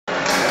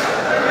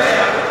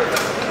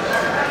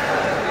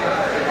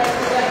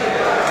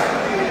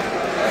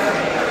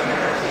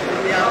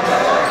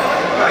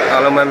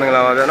မင်္ဂ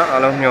လာပါဗျာနော်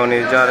အားလုံးညှော်နေ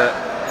ကြတဲ့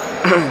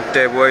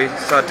တဲပွဲ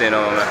စတင်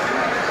တော့မှာ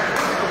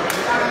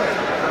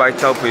ပိုက်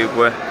6ဖေ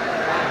ပွဲ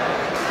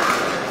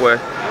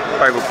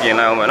ပိုက်ကိုပြင်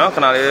လိုက်အောင်မယ်နော်ခ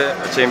ဏလေး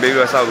အချိန်ပေး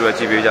ပြီးတော့စောက်ပြီးတော့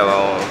ကြည့်ပေးကြပါ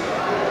ဦး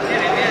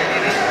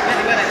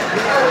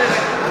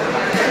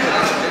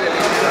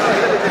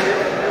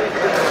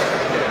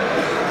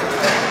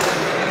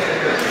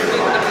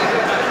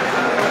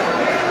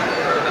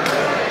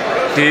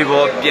ဒီ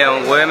ဘောပြန်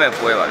ဝဲမဲ့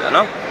ပွဲပါဗျာ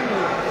နော်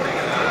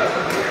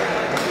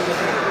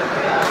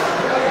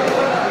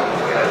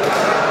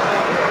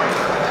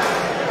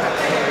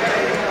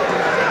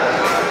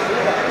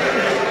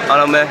အား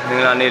လုံးပဲမ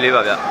င်္ဂလာနေ့လေး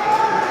ပါဗျ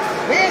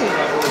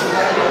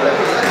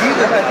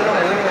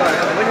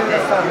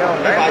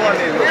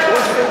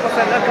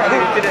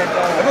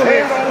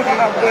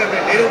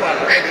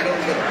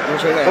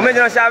မင်း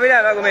ကျွန်တော်ရှာပေးလို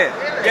က်ပါကိုမင်း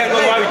ပြန်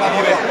သွားပြီဒီ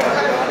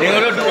ပဲငါ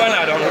တို့တူဝမ်း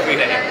လာတော့မပေး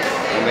လိုက်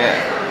ကိုမင်း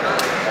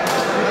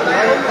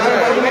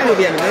ကို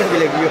ပြန်မင်း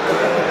ပြေးလိုက်ပြီး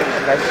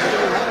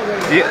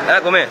ဒီအဲ့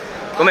ကိုမင်း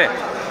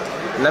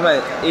လက်မ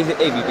အေး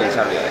အေးပြီးပြန်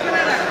ရှာပေးလိုက်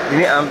ဒီ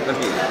နေ့အမ်မ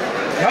ပြေ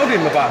ရောက်တယ်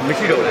မပါမ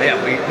ရှိတော့လည်းရ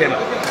ဝေးထဲမှာ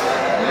ဟမ်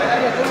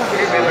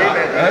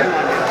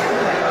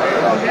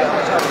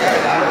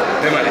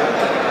ဘယ်မှာလဲ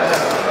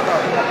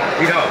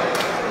ဒီတော့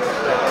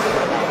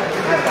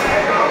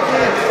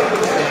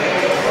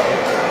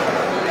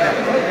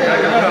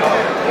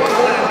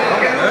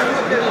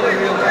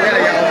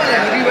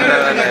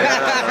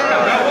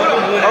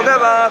ဟုတ်ကဲ့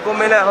ပါကို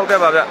မင်းလည်းဟုတ်ကဲ့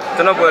ပါဗျ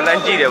ကျွန်တော်ကိုလ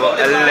မ်းကြည့်တယ်ပေါ့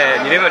အဲ့လေ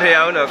ညီလေးမထရ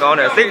အောင်တော့ကောင်း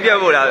တယ်စိတ်ပြတ်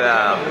ဖို့လားဗျ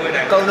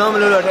ကုံတော့မ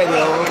လို့တော့ထိုက်တ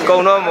ယ်ကုံ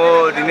တော့မို့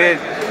ဒီနေ့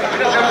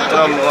ကျွန်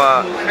တော်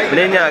မ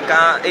င်းည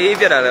ကားအေး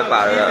ပြတ်တာလည်းပါ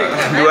တယ်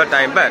လူက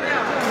တိုင်ပတ်တယ်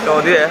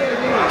တော်သေးတယ်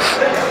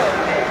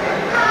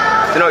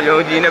ကျွန်တော်ယုံ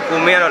ကြည်နေကို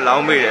မင်းကတော့လော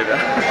င်းမေးတယ်ဗျ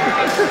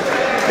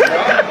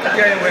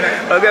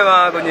ဟုတ်ကဲ့ပါ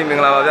ကိုကြီးမင်္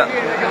ဂလာပါဗျ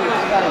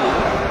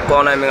ကော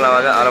င်းနိုင်မင်္ဂလာပါ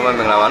ဗျအားလုံးပဲ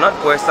မင်္ဂလာပါနော်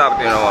ပွဲစ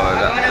တင်တော့ပါဗျ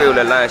ပြေကိုလ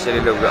ည်း line share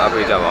လေးလုပ်ပြီးအား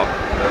ပေးကြပါဦး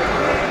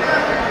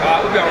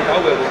ဥပ္ပအောင်ထော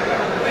က်ပဲပေါ့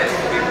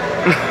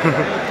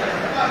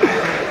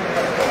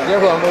ဒီ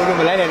ကောင်မလို့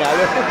မလိုက်နိုင်တာ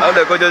လို့ဟုတ်တ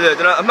ယ်ကိုကျော်ကျွန်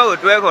တော်အမှတ်ကို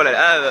တွဲခေါ်လိုက်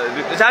အဲ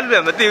တခြားလူတွေ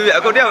မသိဘူး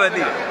အကိုတယောက်ပဲ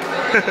သိတယ်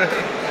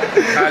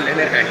ဟာလည်း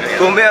လည်း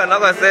ကိုမေကနော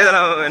က်ကဆဲသ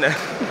လားမင်းနဲ့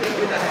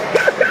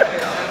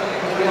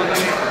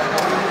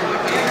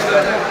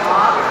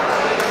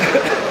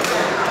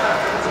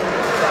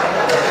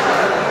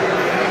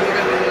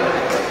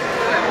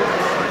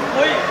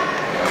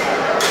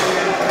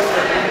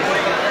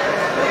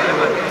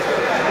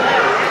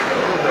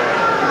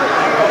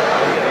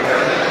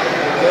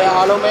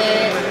အားလုံးပဲ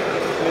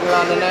မင်္ဂ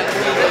လာနေ့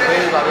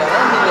ပေးပါဗျာ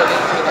နော်နေ့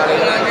လေးချိန်သားလေး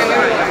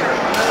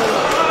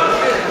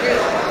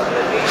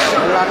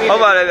ဟု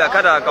တ်ပါတယ်ဗျခ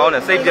တ်တာကောင်းတ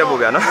ယ်စိတ်ပြတ်ဖို့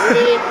ဗျာနော်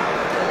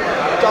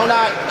ကျောင်း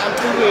သား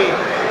M2 တွေ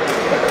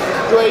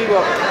တွဲပြီး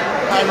တော့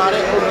ထိုင်မာ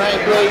တဲ့ online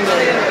တွဲနေ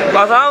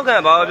ဘာသာအောက်ခံ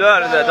ဘာပြောရ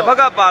လဲဆိုတစ်ဖက်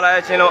ကပါလာ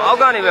တဲ့ချင်းလုံးအောက်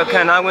ကနေပဲခံ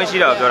ထားခွင့်ရှိ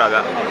တာပြောတာဗျ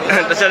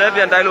တစ်ချက်လည်း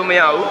ပြန်တိုက်လို့မ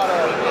ရဘူး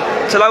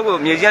ချက်လောက်ကို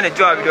မြေကြီးကနေ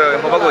ကြွပြီးတော့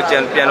ဟိုဘက်ကို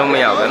ပြန်လို့မ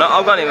ရဘူးเนาะ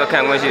အောက်ကနေပဲခံ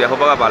ခွင့်ရှိတယ်ဟို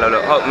ဘက်ကပါလို့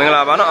ဟုတ်မင်္ဂ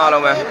လာပါเนาะအား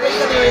လုံးပဲ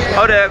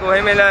ဟုတ်တယ်ကိုဟ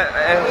င်းမင်းလည်း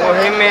ကို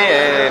ဟင်းမင်း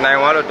နိုင်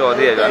သွားလို့တော်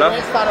သေးတယ်ဗျာเนาะ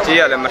ကြီး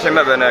ရလည်းမထင်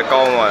မဲ့ပဲနဲ့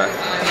ကောင်းသွားတယ်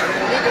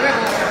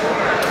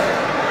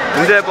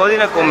ဒီတဲ့ပေါ်စီ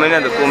နဲ့ကိုမင်း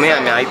နဲ့ကိုမင်း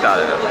အများကြီးတာ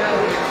တယ်ဗျ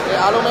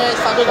အားလုံးပဲ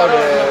စာပေတော့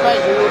ပဲ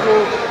ယူ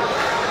ထိုး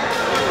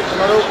ကျွန်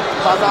တော်တို့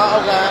ဘာသာအော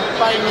က်က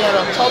ပိုင်းနေ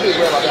တော့6ပြီ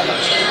ပဲပါဗျာဟယ်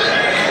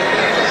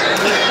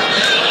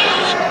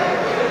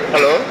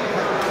လို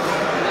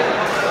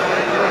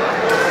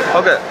ဟု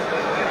တ်ကဲ့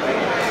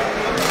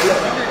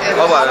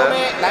ဟုတ်ပါတယ်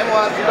line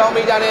မှာဒီတောင်း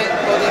ပေးကြတဲ့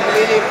တော်တင်က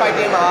လေးလေး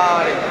fighting မှာ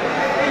တဲ့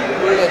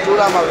ဒီလေကျိုး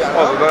လာမှာဗျာ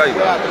နော်ဟုတ်ပါပြီ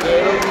တကယ်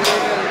လို့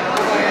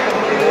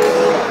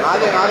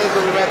50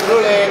ဆိုပေမဲ့သူ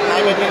တို့လည်းနို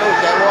င်မယ်တင်လို့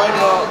ဂျန်ဝိုင်း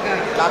တော့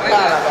လာပြ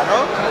လာဗျာ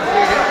နော်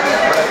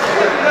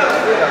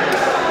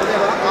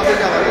အားပေး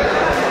ကြပါလေ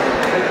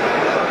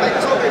အဲ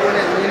6ပေ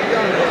နဲ့ညီ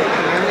ပြောင်းနေတယ်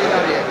ငန်းလေးကြ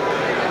တယ်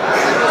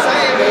အဲဆိုင်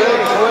ရေ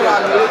ဘွေးလာ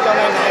လို့ကြောင်း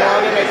နိုင်သွား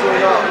ပြီမယ်ဆို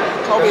တော့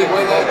6ပေ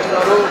ဘွေးနဲ့ကျွန်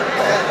တော်တို့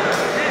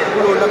ခု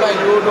လိုလက်ပတ်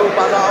ရိုးတို့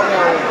ပါသာအောင်ရ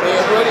အောင်ဘယ်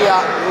အသွဲတွေက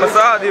မ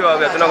စားသေးပါ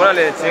ဗျကျွန်တော်က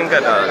လည်းချင်းက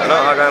တ်တာเนา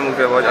ะအာကန်မှု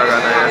ပဲပေါ့အာကန်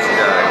နိုင်ရစီ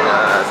တာ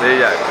ဈေး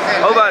ရ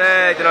ဟုတ်ပါတ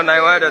ယ်ကျွန်တော်နို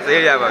င်သွားတော့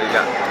ဈေးရပါပြီဗျ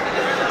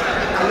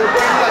အလုပ်က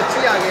ချ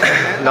စ်ရခဲ့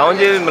နောင်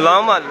ကြီးမလော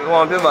င်းမှ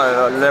ဟောဖြစ်ပါတယ်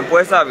တော့လည်းပွဲ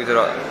စပြီဆို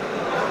တော့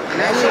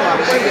လမ်းကြီးမှာ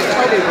ပွဲ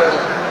6ပေပွဲ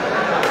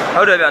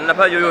ဟုတ်တယ်ဗျနှစ်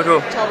ဖက်ရိုး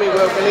ထိုး6ပေ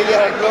ပွဲကလေးလေး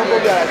ကလုံးပု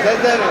တ်ပြတာဇက်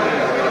ဇက်နေ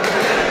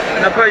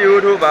နှစ်ဖက်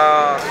ရိုးထိုးပါ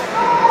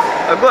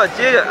အခုက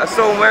ကြေးအ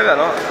စုံပဲဗျာ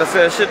နော်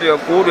18တော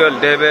9တော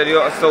level တွေ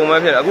ရောအစုံပဲ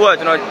ဖြစ်တယ်အခုက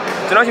ကျွန်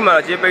တော်ရှိမှ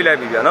တော့ကြေးပိတ်လိုက်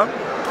ပြီဗျာနော်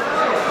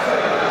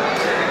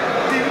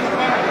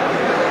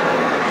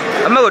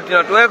အမကိုကျွ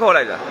န်တော်တွဲခေါ်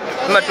လိုက်တာ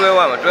အမတွဲ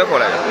သွားမှာတွဲခေါ်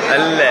လိုက်တာအ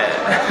လဲ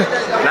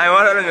နိုင်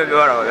သွားတော့လည်းမျိုးပြော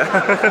ရတာပါဗျာ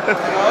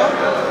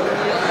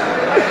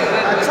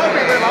6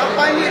ပေပဲပါ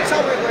ပိုင်းလေး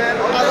6ပေပဲ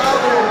ပါစား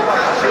ကို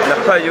လက်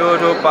ဖက်ရိုး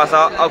တို့ပါ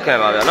စားအောက်ခံ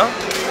ပါဗျာနော်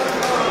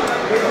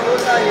ဟ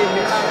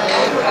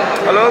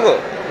ယ်လိုကို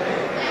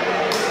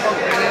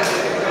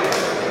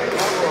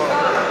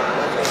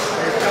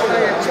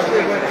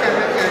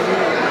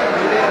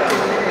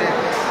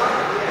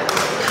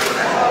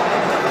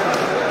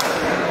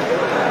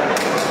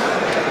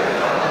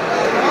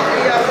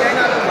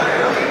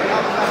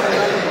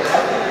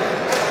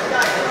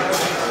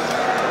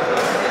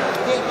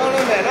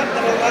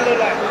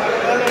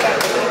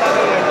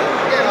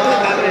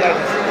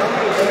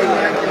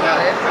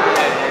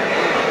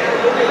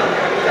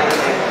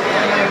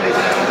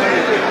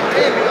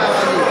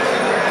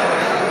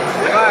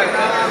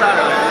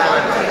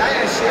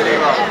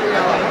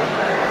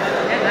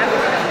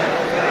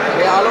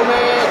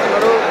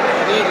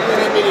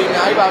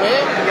ပါပဲ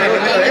အဲ့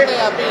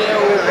ဒါပြီးရင်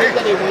ဟိုဖိတ်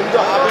တဲ့ဝင်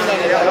တော့အားပေးနိုင်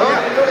တယ်နော်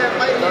တို့လည်း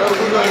ပိုက်တော့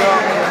ခုတော့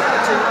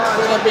ချ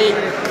င်းပေး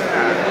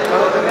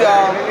တော့သူပြော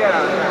င်းပြ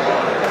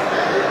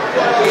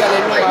ရတ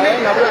ယ်မှာလေ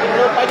နောက်ပြီး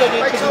တော့ပိုက်တဲ့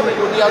ကြီးချစ်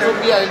ကိုတရားဆုံး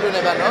ပြရတယ်တွေ့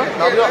နေပါနော်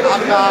နောက်ပြီးတော့အာ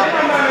ကာ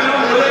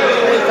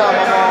ဝိတာ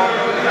မော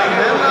မ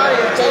င်းသား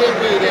ရဲ့ကျဲ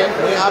ပြီးတယ်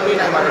ဝင်အားပေး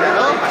နိုင်ပါတယ်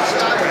နော်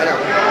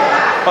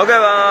ဟုတ်ကဲ့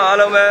ပါအား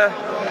လုံးပဲ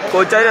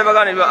ကိုကြိုက်တဲ့ဘက်က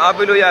နေပြီးအား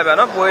ပေးလို့ရပါ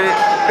နော်ပွဲ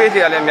ပေးစီ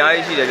ရလည်းအများ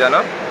ကြီးရှိတယ်ဗျာ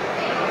နော်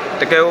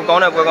တကယ်ကိုကော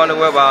င်းတဲ့ပွဲကောင်းတဲ့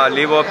ပွဲပါ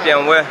လေးဘောပြန်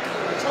ပွဲ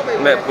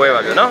မဲ့ပွဲ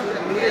ပါဗျာနော်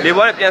လေး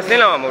ဘောနဲ့ပြန်ဆင်း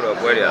လာမှာမဟုတ်တော့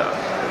ပွဲတွေ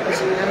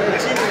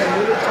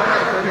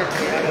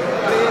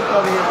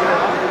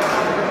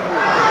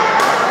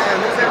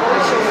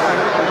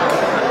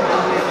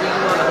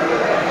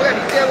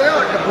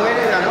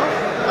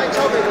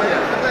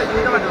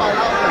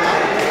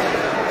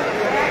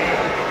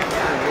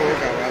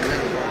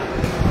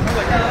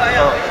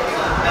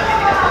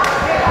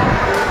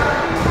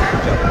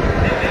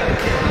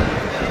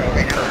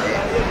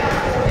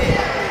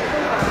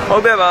ဟု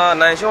တ်ကဲ့ပါ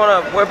နိုင်ရှောင်း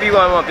တော့ပွဲပြီး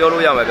သွားမှပြော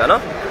လို့ရမှာဗျာ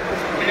နော်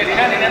ဒီနေ့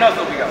နည်းနည်းတော့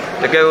စုပ်ပြီးပါ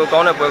တကယ်ကိုကော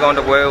င်းတဲ့ပွဲကောင်း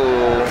တဲ့ပွဲကို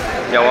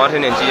ညောင်ဝါထ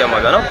င်းနေကြည့်ရမှာ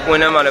ဗျာနော်ကွ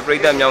င်းထဲမှာလည်းပြိ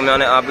သက်မြောင်များ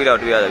နဲ့အားပေးတော့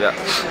တွေ့ရတယ်ဗျ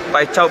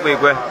ပိုက်6ပေ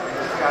ခွဲ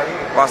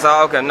ဝါစား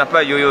အောက်ကနှစ်ပ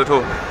တ်ရိုးရိုး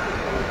ထိုး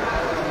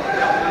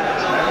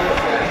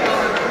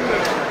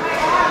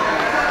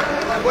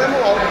ပွဲမ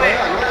ဟုတ်ဘူး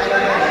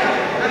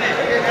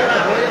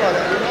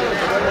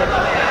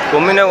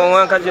ကိုမင်းနဲ့ဝ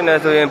န်ခတ်ချင်တယ်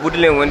ဆိုရင်ဘူးတ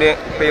လင်ဝင်တဲ့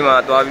ပေးမှာ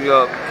တွားပြီး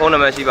တော့ဖုန်းနံ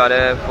ပါတ်ရှိပါတ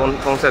ယ်ဖု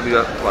န်းဆက်ပြီး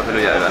တော့ဟောပြ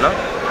လို့ရတယ်ဗျာနော်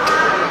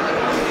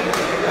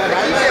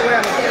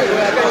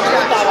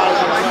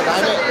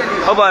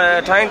ဟုတ်ပါတယ်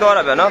ထိုင်းသွား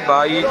တာဗျာနော်ဘာ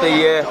ကြီးတ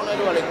ရေ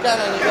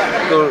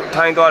သူ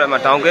ထိုင်းသွားတယ်မှာ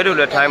တောင်ကဲတို့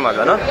လည်းထိုင်းမှာ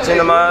ဗျာနော်ချင်း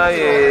သမား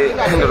ရေ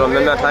တော်တော်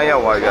များများထိုင်းရော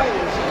က်သွားပြီဗျာ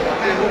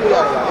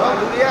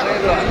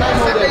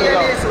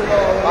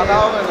ဘာသာ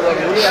အောင်ဆိုတော့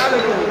လူတွေကလ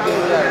ည်းပြောလို့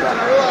ရတယ်ဗျာ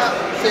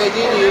ဆယ်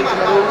ကြီးကြီးကျွန်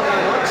တော်တို့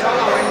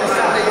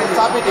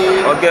စားပစ်တယ်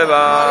โอเค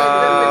ပါ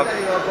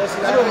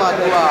သူတို့မှာ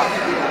သူက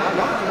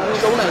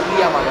ရှုံးနိုင်ပြီး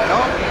ရမှာပဲเน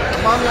าะ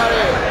မှားများ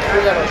တဲ့ကို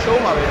ရတော့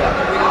ရှုံးမှာပဲဗျာ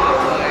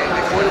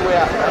ဝေး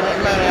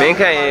မင်း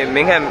ခန့်ရင်မ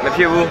င်းခန့်မဖြ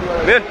စ်ဘူး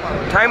မင်း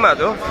ထိုင်းမှာ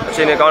သူအ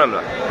ချိန်နေကောင်းတယ်မ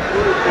လား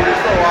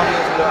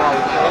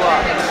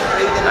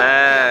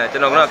ကျွ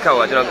န်တော်ကခက်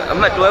သွားကျွန်တော်အ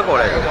မှတ်တွဲခေါ်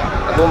လိုက်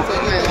အခု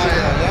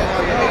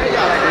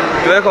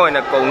တွဲခေါ်ရင်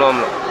ကုံတော့မ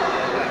လို့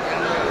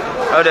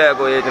ဟုတ်တယ်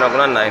ကိုကြီးကျွန်တော်က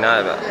နိုင်တာ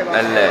ဗျ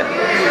အဲ့လေ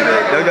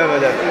လောက်ကြပါ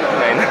ကြ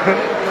နိုင်တာ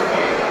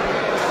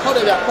ဟုတ်တ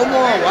ယ်ဗျဖုံး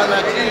ဖုံးဝါနာ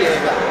ကြည့်ရ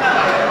ဗျ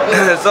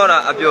စောတာ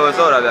အပျော်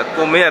စောတာဗျ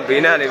ကိုမင်းရဲ့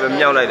ဘေးနားနေပဲ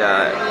မြောက်လိုက်တာ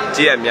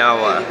ကြီးရများ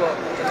သွား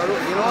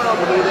ကျွန်တော်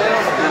တို့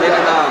ဘယ်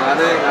လိုလဲနေတာငါ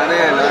နဲ့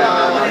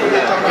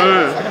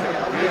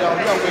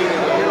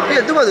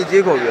ပြီးသူ့ဘာသူ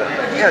ကြေးခေါ်ပြီး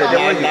အဲ့ဒါကျွ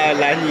န်တော်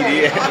လာညီသေး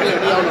ရဲ့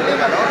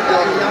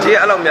ကြေး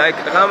အဲ့လိုအများ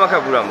ကြီးတစ်ခါမှခ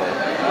တ်ဘူးတာမဟုတ်ဘူး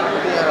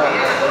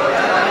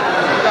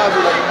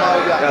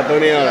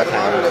3နေတော့လာ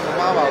ထားတယ်မ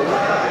မှားပါဘူး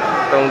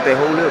3တေ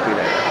ဟုတ်လို့ပြီး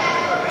လိုက်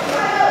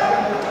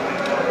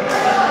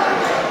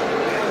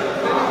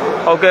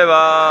ဟုတ်ကဲ့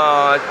ပါ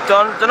ကျွ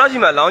န်တော်ရှိ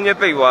မှလောင်းကျဲ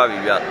ပိတ်သွားပြီ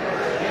ဗျ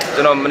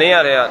ကျွန်တော်မနေ့က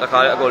တည်းကတခါ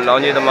လေအကုန်လော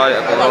င်းကျဲသမားတွေ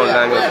အကုန်လုံးလ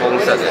မ်းပြီးဖု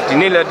န်းဆက်တယ်ဒီ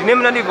နေ့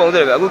မနေ့တိဖုန်းဆ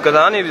က်တယ်ဗျအခုက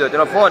စားနေပြီဆိုတော့ကျွ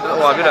န်တော်ဖုန်းက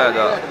ဟိုပြတာဆို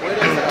တော့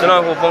ကျွန်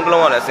တော်ဟိုဖုန်းက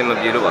လုံးကလည်းအဆင်မ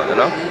ပြေလို့ပါဗျ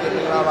နော်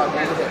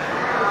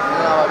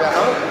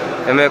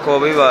နာမည်ခေါ်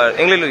ပေးပါ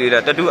အင်္ဂလိပ်လိုရေးတာ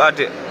တတူအတ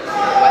စ်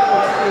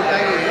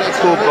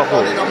ကိုပေါ့ဟု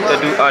တ်တ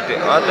တူအတစ်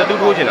တတူ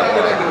ထိုးချင်တာဟု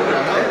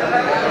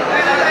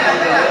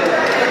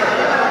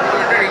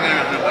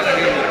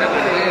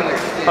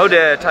တ်တ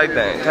ယ်ထိုက်တ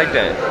န်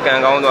ကန်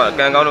ကောင်းသွား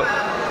ကန်ကောင်းလို့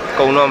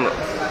ကုံတော့မလို့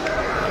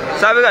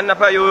စားဘက်ကနှစ်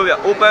ဖက်ရိုးရိုးပြ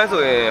open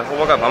ဆိုရင်ဟို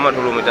ဘက်ကဘာမှ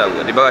ထိုးလို့မတက်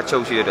ဘူးဒီဘက်ကချု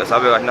ပ်ရှိတဲ့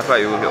စားဘက်ကနှစ်ဖက်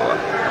ရိုးရိုးပြော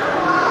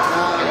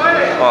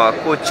ပါ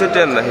ကိုချစ်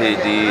တဲ့မဟေ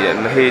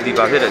ဒီ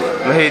ဘာဖြစ်တယ်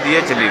မဟေဒီ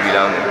ရဲ့ဂျလီဘီ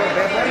လား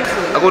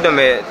အခုနာ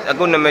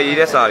မည်ရေး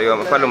တဲ့စာတွေက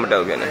မဖတ်လို့မတက်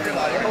ဘူးပြန်နေ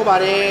ဟုတ်ပါ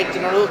တယ်ကျွ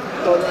န်တော်တို့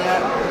တော်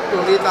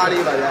လေးသား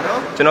လေးပါဗျာနော်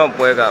ကျွန်တော်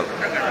ပွဲက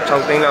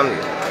6သိန်းလားမသိ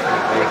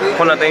ဘူး9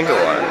သိန်းကျော်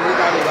သွားတယ်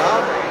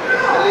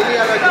လေးလေး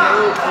ကတော့ကျွန်တော်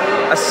တို့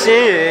အရှ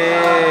င်း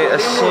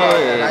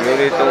မျိုး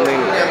လေး3သိန်း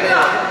လို့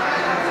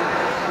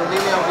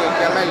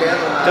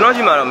ကျွန်တော်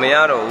ကြီးမှာတော့မရ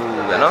တော့ဘူး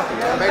ဗျာနော်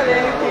ကျွန်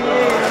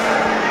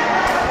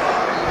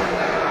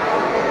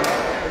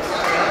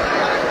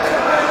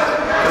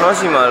တော်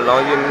ရှိမှာလော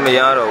င်းကြီးမရ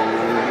တော့ဘူး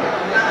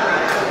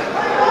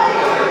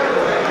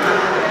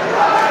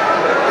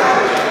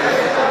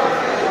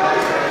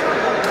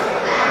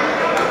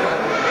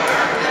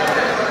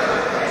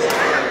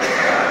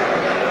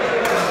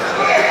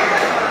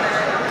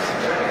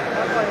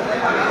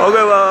ဟုတ်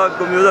ကဲ့ပါ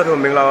ကိုမျိုးသားတို့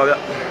မင်္ဂလာပါဗျ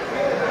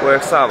ဝယ်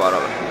စပါ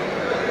တော့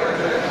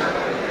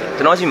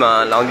ကျွန်တော်ရှိမှာ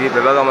လောင်းကြီးဘ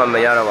ယ်ဘက်ကမှမ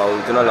ရတော့ပါ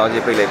ဘူးကျွန်တော်လောင်း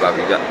ကြီးပိတ်လိုက်ပါ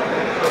ပြီဗျ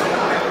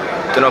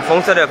ကျွန်တော်ဖု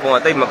န်းဆက်တဲ့ဖုန်းက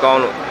တိတ်မကော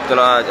င်းလို့ကျွန်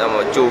တော်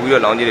ကြိုပြီး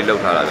တော့လောင်းကြီးတွေလော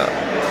က်ထားတာဗျ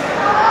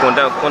ကွ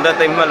န်တက်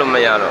တိတ်မှတ်လို့မ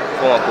ရတော့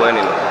ဖုန်းကကွဲ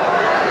နေလို့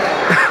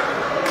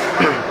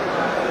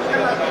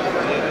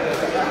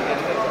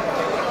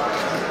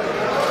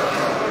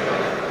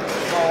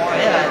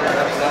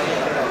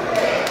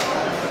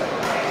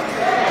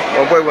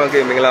ပွဲဝန်ကေ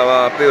မင်္ဂလာပါ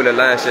ပေးလို့လည်း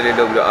line share လေး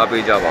လုပ်ပြီးတော့အား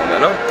ပေးကြပါအောင်ဗျာ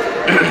နော်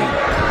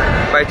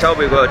ပိုက်6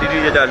ပေကိုတိတိ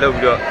ကျကျလုပ်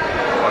ပြီးတော့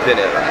ဟောဖြစ်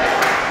နေတာ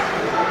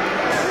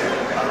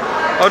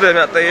ဟုတ်တယ်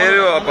ဗျတရေ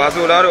တော့ဘာ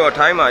ဆိုလားတော့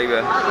ထိုင်းပါကြီးပဲ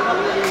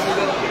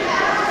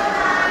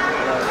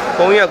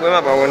ဘုံကြီးကကွဲ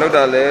မှာပါဝင်လောက်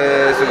တာလဲ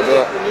ဆို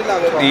တော့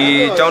ဒီ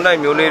ကျောင်းတိုက်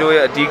မျိုးလေးတို့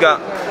ရဲ့အဓိက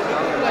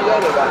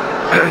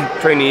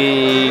training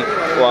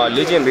ဟို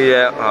လေ့ကျင့်ပေး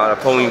တဲ့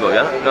ဘုံကြီးပေါ့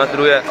ဗျာနော်သူ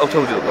တို့ရဲ့အုပ်ချု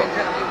ပ်သူပေါ့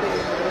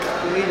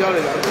ဒီကြောင်း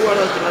လေအခုက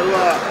တော့ကျွန်တော်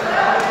တို့က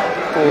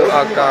ကိုအ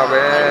ကာ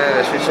ပဲ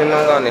ရွှေချင်း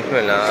လုံးကနေလွှ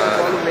င့်လာ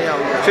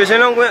ရွှေချ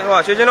င်းလုံးကွင်းဟို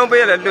ရွှေချင်းလုံးပေး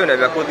ရလဲလွှင့်တယ်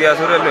ဗျကိုတရား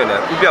ဆိုတဲ့လွှင့်တယ်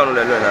ဥပြောင်းလို့လ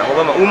ည်းလွှင့်တယ်ဟိုဘ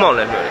က်မှာဥမောင်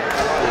လည်းလွှင့်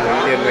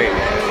တယ်ဒီလွှင့်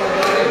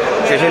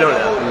ရွှေချင်းလုံးလ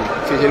ည်း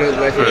ရွှေချင်းလုံး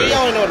ပဲရှိတယ်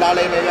ရောက်ရင်တော့လာ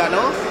လိမ့်မယ်ဗျာ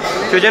နော်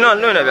ရွှေချင်းလုံး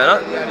လွှင့်တယ်ဗျာနော်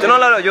ကျွန်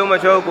တော်လာတော့ရုံမ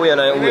ချောကိုရ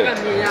နိုင်ဦးရဲ့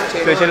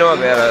ရွှေချင်းလုံးက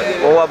ပဲ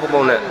ဘောဝ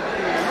ပုံနဲ့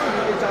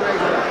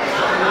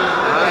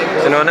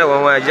ကျွန်တော်နဲ့ဝ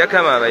ဝရက်ခ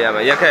တ်မှာပဲရမ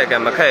ယ်ရက်ခက်က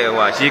မခက်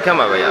ဟိုရေခတ်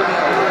မှာပဲရ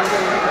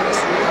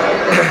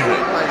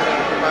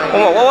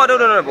ဟိုဝဝတို့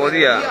တော့ဘောစီ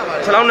က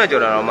6လောက်နဲ့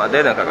ကြော်တာတော့မှအ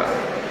သေးတန်ခက်က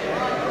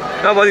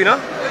နော်ဘောစီနော်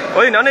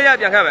ဘောစီနောက်နေ့ရ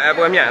ပြန်ခတ်မယ်အ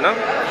ပွဲမြတ်နော်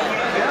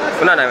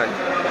ခုနတိုင်းပဲ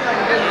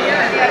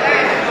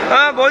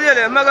ဟာဘောစီကလ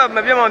ည်းအမှတ်ကမ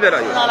ပြတ်မပြတ်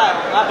တော့ယူ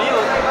ငါဘေး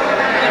ကို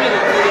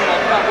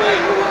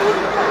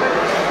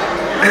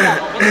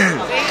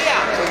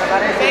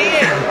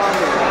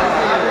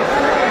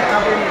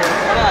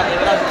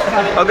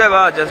ဟုတ်ကဲ့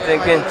ပါ Justin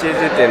King ကျေး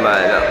ဇူးတင်ပါ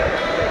တယ်ဗျ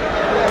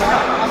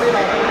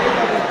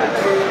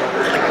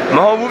မ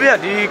ဟုတ်ဘူးဗျ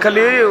ဒီက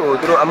လေးတွေကို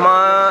သူတို့အ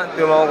မား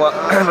ပြောမောကွာ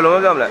ဘယ်လို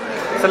ပြောမလဲ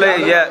စလိတ်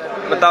ရက်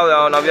မတောက်ရ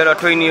အောင်နောက်ပြတော့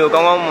training ကိုကော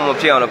င်းကောင်းမ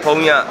ဖြစ်အောင်လို့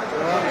ဖုံးရ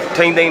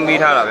ထိမ့်သိမ့်ပေး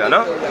ထားတာဗျ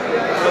နော်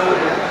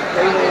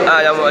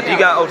အားကြောင့်မို့အဓိ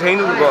ကအုတ်ထင်း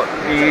သူပေါ့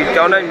ဒီ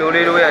ကျောင်းတိုင်းမျိုး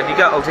လေးတို့ရဲ့အဓိ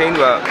ကအုတ်ထင်းသူ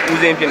ကဦး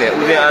စင်းဖြစ်နေ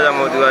ဦးစင်းအားကြောင့်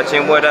မို့သူကချ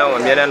င်းပွဲတန်းကို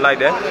အများနဲ့လိုက်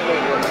တယ်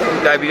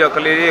တိုက်ပြီးတော့က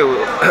လေးတွေကို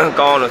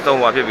ကောင်းအောင်လို့သုံး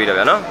ပါဖြစ်ပြီးတယ်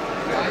ဗျနော်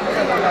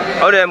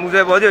ဟုတ်တယ်မူဆ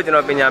ယ်ဘောစီကိုကျွန်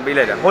တော်ပညာပေး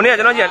လိုက်တာဟိုနေ့က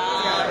ကျွန်တော်ကျန်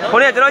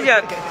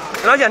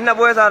နှစ်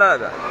ပွဲစားတာ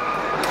ဗျ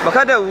မခ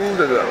တ်တဲ့ဘူး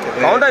ဆိုတော့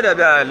ခေါင်းတိုက်တယ်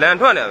ဗျလန်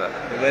ထွက်နေဗျ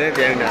ဘယ်နဲ့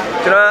ပြန်တာ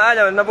ကျွန်တော်အား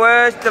ကြောင့်နှစ်ပွဲ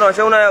ကျွန်တော်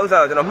ရှုံးတဲ့ဥစ္စာ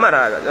ကိုကျွန်တော်မှတ်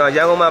ထားတာဗျရ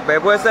န်ကုန်မှာဘ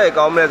ယ်ပွဲဆက်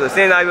ကောင်းမလဲဆိုစ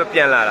ဉ်းစားပြီးပြ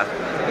န်လာတာ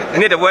ဒီ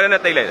နေ့တပွဲ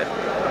နဲ့တိတ်လိုက်တယ်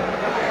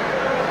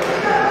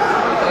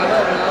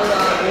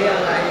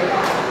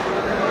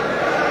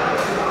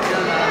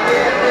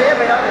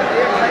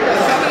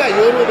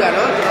ရိုးလို့ဗျာ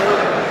နော်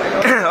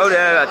ဟုတ်တ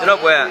ယ်ကျွန်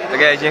တော်ပွဲကတ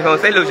ကယ်ရင်ခုန်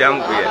စိတ်လှုပ်ရှား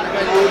မှုပြီးရ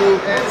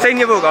စိတ်ည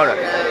စ်ဖို့ကောင်းတယ်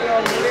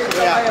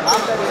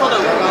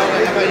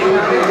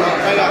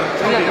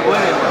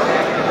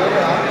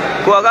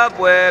ကိုက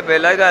ပွဲဘ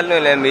ယ်လိုက်ကလွ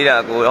င့်လဲမေးတာ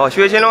ကို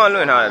ရွှေချင်းလုံးက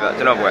လွင့်ထားတယ်ဗျ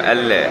ကျွန်တော်ပွဲအဲ့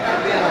လေ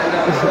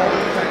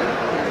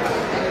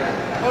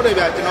ဟုတ်တယ်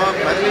ဗျကျွန်တော်မ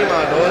န္တလေးမှာ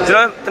တော့ကျွ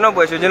န်တော်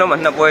ပွဲရွှေချင်းလုံးမှာ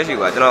2ပွဲရှိ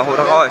ကွာကျွန်တော်ဟို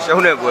တစ်ခါ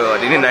ရှုံးတဲ့ပွဲရော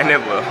ဒီနေ့နိုင်တဲ့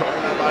ပွဲရော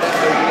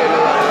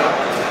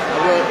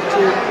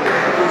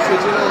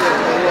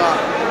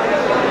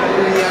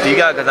ဒီ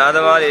ကကစားသ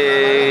မားတွေ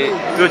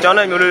သူတို့ကျောင်း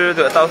တဲ့မျိုးလေးတွေ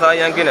ဆိုအတောက်စား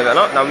ရမ်းကင်းတယ်ဗျာ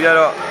နော်နောက်ပြီး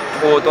တော့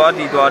ဟိုသွား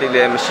တီသွားတွေလ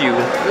ည်းမရှိ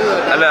ဘူး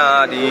အဲ့ဒါ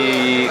ဒီ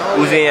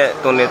ဦးစင်းရဲ့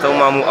တွန်တင်သုံး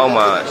မမှုအောက်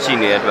မှာရှိ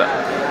နေတဲ့အတွက်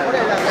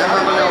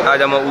အား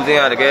ကြောင့်မဦးစင်း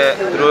ကတကယ်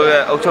သူတို့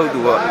ရဲ့အုပ်ချုပ်သူ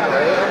ပေါ့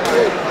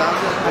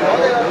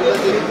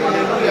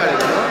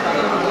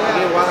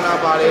ဒီဝါသနာ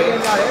ပါတယ်အဲ့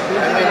ဒါ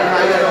ခို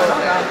င်းရတော့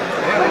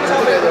ချု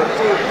ပ်တယ်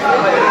ဆို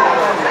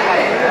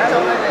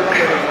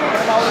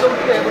အောင်လုပ်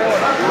တယ်ဘယ်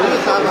တော့ဒီ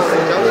စားမှာ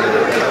ကျောင်းလေး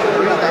တွေ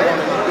ပြောတာ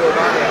ပြော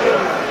ပါတယ်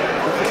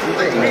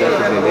ဒီနေ့လ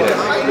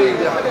ည်း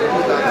ပြောတယ်အဲ့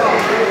ဒီက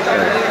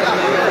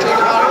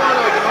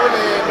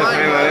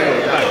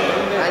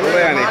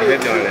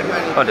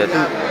ဟုတ်တယ်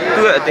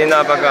သူ့ရဲ့အတင်း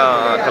သားဘက်က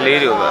ကလေး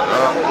တွေပဲเน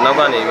าะနောက်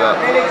ကနေပြီးတော့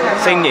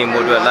စိတ်ငြိမ်မှု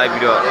အတွက်လိုက်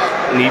ပြီးတော့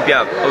နီးပြ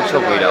အုပ်ချု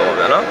ပ်ပေးတာပေါ့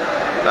ဗျာเนาะ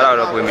အဲ့ဒါ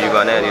တော့ကိုယ်မီ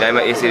ပါနဲ့ဒီတိုင်း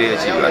မှာ AC လေး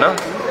ရှိပြီပါเนาะ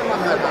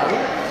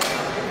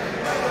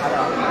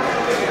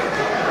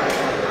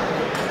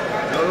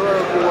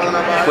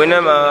ကိုင်း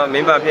နဲ့မှာမ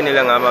င်းပါဖြစ်နေ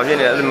လဲငါပါဖြစ်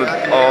နေတယ်အဲ့လို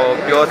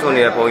ပြောဆို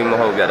နေတဲ့ပုံကြီးမ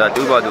ဟုတ်ဗျာဒါ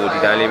သူ့ဘာသူဒီ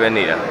တိုင်းလေးပဲ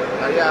နေတာ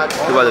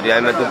သူ့ဘာသူဒီတို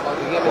င်းပဲသူ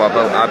ဟို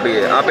ပေါ့အားပေး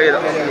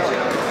တော့ဒီက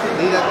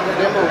တည်း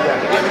ကမဟုတ်ဗျာ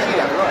ဒီမရှိ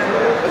တာပတ်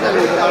သက်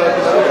လို့ကျွန်တော်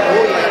တို့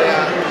ဘိုးရရ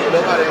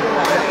လောကထဲ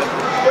မှာ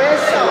ပွဲ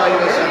ဆောင်ရ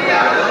ည်ရှိ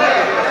တာ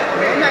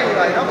မင်းနိုင်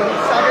ပါတော့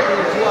စားတဲ့ကို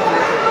ကြည့်ရမ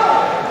ယ်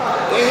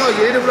အင်းဟော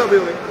ရေးတယ်ဘယ်လို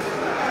ပြောလဲ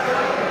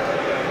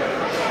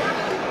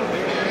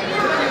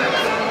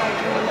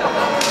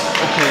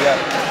โอเคရဟ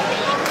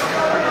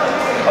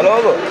ယ်လို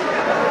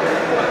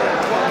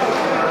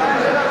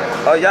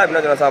ကိုရပြီ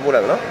နော်ကျွန်တော်စားပို့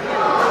လိုက်မယ်နော်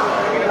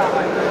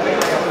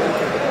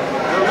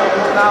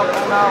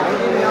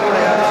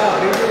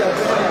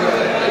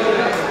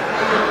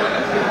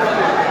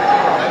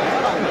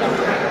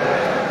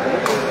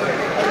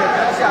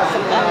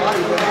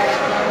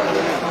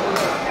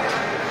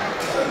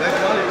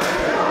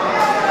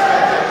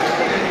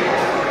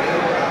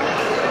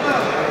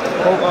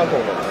ဟုတ်ပါ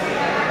တော့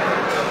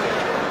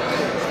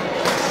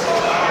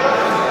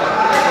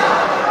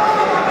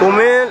ကိုမ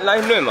င်းလို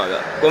က်လွှင့်ပါဗျ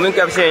ကိုမင်းက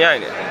ပ်ရှင်ရိုက်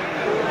နေ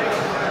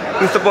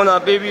သူစပွန်ဆာ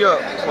ပေးပြီးတော့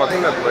ဟိုပြ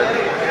င်မဲ့ပွဲတယ်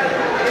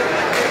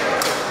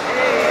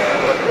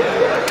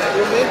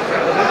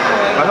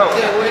ဘာလို့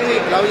ဝင်း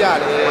ကြီးဘယ်လောက်ရ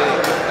တယ်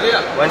လေး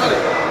လားဝင်း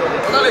ကြီးဟု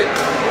တ်တယ်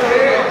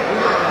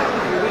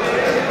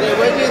လေ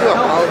ဝင်းကြီးဆို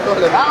တော့တော့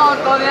လေတော့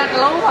တော်တယ်တ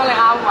လုံးခါလဲ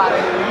အားပါတ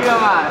ယ်ပြီး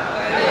တော့မှ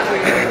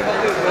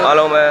အား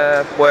လုံးပဲ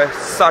ပွဲ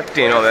စတ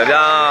င်တော့မယ်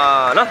ဗျာ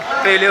နော်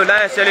ပေးလေးကိုလို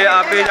က်ရှယ်လေး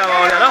အားပေးကြပါ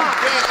ဦးဗျာနော်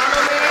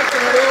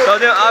တော်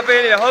တင်အားပေး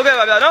နေတယ်ဟုတ်ကဲ့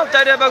ပါဗျာနော်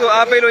တိုက်တဲ့ဘက်ကို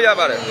အားပေးလို့ရ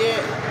ပါတယ်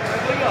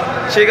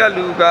ရှေ့က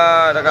လူက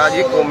တကာ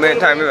ကြီးကွန်မန့်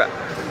ထိုင်ပေးပါ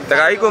တ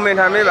ကာကြီးကွန်မန့်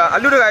ထိုင်ပေးပါအ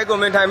လူတကာကြီးကွ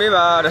န်မန့်ထိုင်ပေး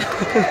ပါတဲ့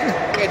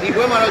ကဲဒီ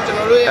ပွဲမှာတော့ကျွန်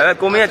တော်တို့ရဲ့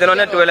ကွန်မန့်ကကျွန်တော်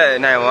နဲ့တွဲလိုက်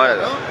နိုင်သွားတယ်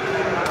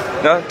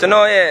နော်ကျွန်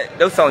တော်ရဲ့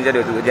လှုပ်ဆောင်ချက်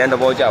တွေသူအကျန်းသ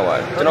ဘောကျသွား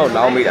တယ်ကျွန်တော်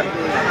လောင်းပေးတာ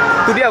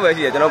သူတယောက်ပဲ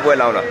ရှိတယ်ကျွန်တော်ပွဲ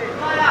လောင်းတာ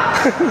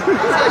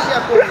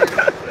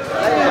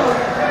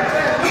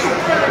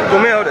ကို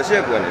မင်းဟုတ်တယ်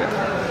ရှေ့ကွယ်နေတယ်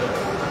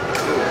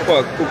ဟို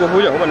ကို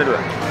ဖိုးရဟိုမှာနေတော့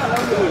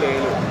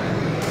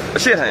အ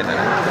ရှေ့ထိုင်တယ်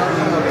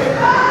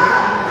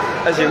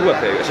အရှေ့ဘူးပဲ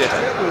အရှေ့ထို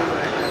င်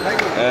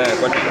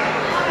ကွက်တီ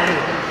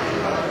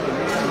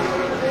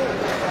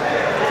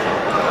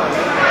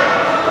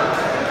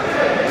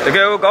တက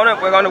ယ်ကိုကောင်းတဲ့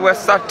ပွဲကောင်းတဲ့ပွဲ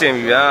စတင်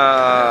ပြီဗျာ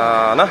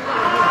နော်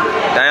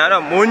တန်ရ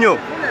တော့မိုးညို့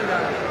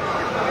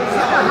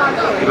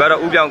ဒီဘက်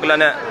တော့ဥပြောင်ကလပ်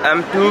နဲ့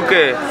M2K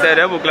 10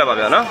တဲ့ဘုကလပ်ပါ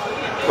ဗျာနော်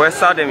ပွဲ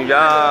စတင်ပြီ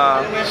ဗျာ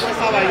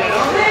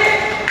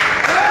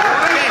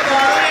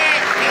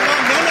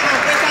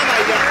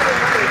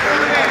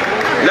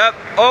လက်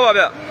ဩပါ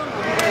ဗျ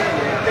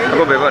အ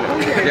ခုပဲပါနော်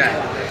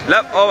လ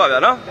က်ဩပါဗျာ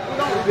နော်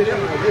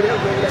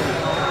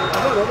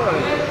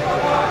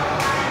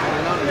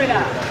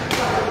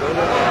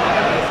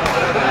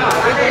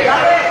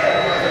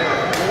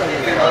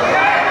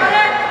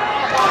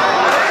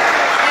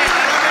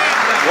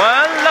ဝ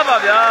မ်းလက်ပါ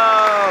ဗျာ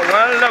ဝ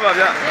မ်းလက်ပါ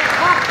ဗျာ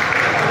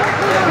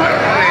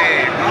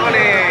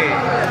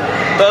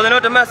တော်တယ်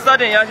တော့ဓမ္မစ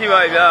တင်ရရှိပါ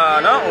ပြီဗျာ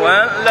နော်ဝ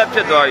မ်းလက်ဖြ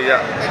စ်သွားပြီဗျာ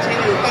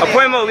အ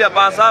ဖွဲမဟုတ်ဗျာ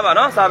ပါစားပါ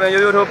နော်စာပင်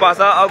ရိုးရိုးထိုးပါ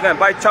စားအောက်ကန်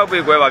ပိုက်6ပေ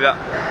ခွဲပါဗျာ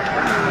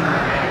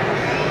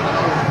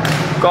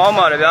ကောင်း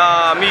ပါတယ်ဗျာ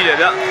မိတယ်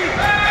ဗျာ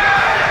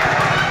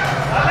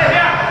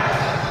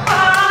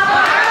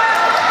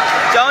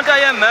ကျောင်းတက်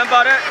ရဲ့မန်ပါ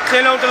တဲ့ချ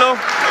င်းလုံးတစ်လုံး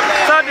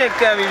စတင်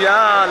ကံပြီဗျာ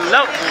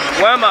လောက်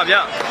ဝမ်းပါ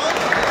ဗျာ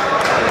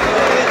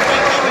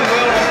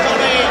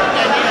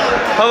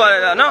ဟုတ်ပါတ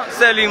ယ်ဗျာနော်ဆ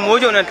ယ်လီမိုး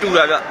ကြုံနဲ့တူ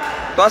တာဗျ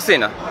သွားစင်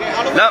တာ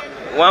လောက်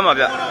ဝမ်းပါ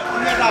ဗျ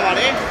မြတ်လာပါ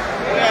တယ်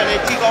ဘယ်ရတယ်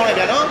ကြီးကောင်းလိုက်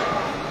ဗျာနော်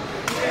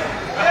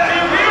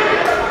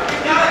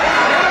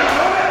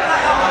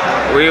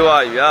ဝေးပါ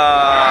ဗျာ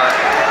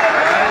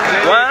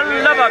ဝမ်း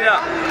လက်ပါဗျာ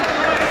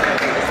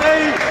ဘ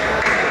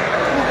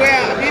ယ်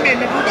အပြင်းနဲ့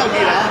နှစ်ခုတောက်ကြ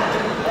ည့်လား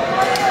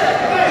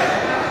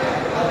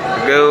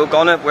တကယ်ကော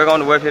င်းတဲ့ပွဲကောင်း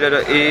တဲ့ပွဲဖြစ်တဲ့အတွ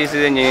က်အေးအေး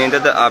ဆေးဆေးငြိမ်ငြိမ်သ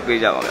က်သက်အားပေး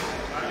ကြပါမယ်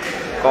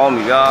ကောင်း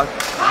ပြီဗျာ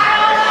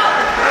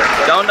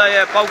ကျောင်းတက်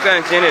ရဲ့ပေါက်ကန်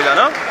ချင်းတွေဗျာ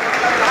နော်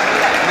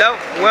လောက်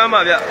ဝမ်း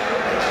ပါဗျာ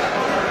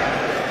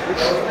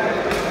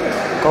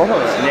ကောင်းပါ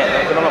လားနဲ့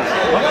ကျွန်တော်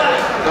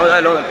တော့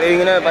အဲ့လိုတေးင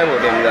င်းနဲ့ပိုက်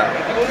ဖို့တင်ပြီလား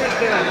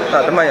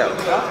တမတ်ရ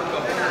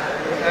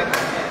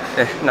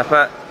နှစ်ဖ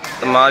က်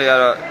သမားတွေက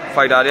တော့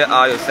ဖိုက်တာတွေ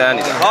အားရစမ်း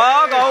နေတယ်ဟာ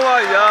ကောင်းပါ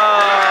ဗျာ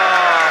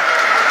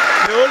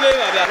မျိုးလေး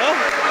ပါဗျာနော်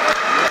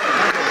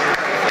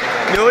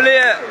မျိုးလေး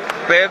ရဲ့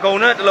ဘယ်ကုံ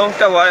နဲ့တလုံး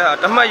တက်သွားတဲ့ဟာ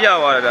တမတ်ရ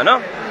သွားတယ်ဗျာနော်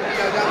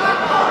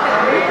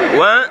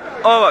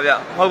1 အော်ပါဗျာ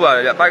ဟုတ်ပါတ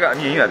ယ်ဗျာပိုက်ကအ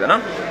မြင်ကြီးပါဗျာ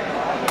နော်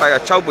ပိုက်က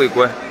6ပေ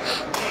ကွဲ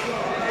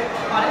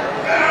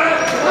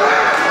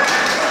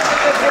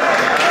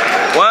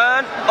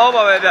1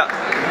 over ပဲဗျ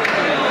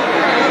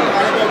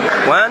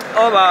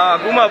1 over အ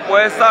ခုမှ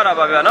ပွဲစတာ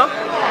ပါဗျာနော်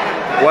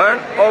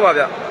1 over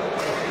ဗျ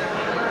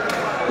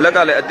လက်က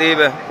လည်းအသေး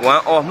ပဲ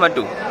1 over မှတ်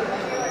တူ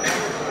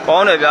ပေါ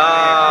င်းတယ်ဗျာ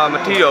မ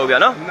ထီတော့ဘူးဗျာ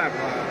နော်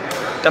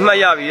တမှတ်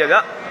ရပြီဗျာ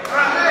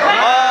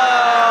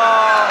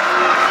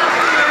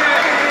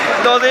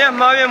တော်တဲ့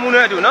မှားပြမှု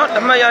နဲ့အတူနော်တ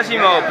မှတ်ရရှိ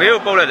မှာကိုဘေး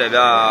ကိုပုတ်လိုက်တယ်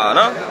ဗျာ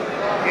နော်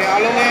ကဲအား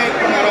လုံးပဲ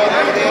ကျွန်တော်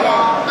တို့တေး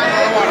တော့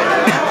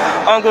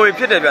အောင်ကို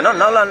ဖြစ်တယ်ဗျာနော်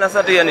နောက်လ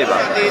21ရက်နေ့ပါ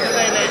တေး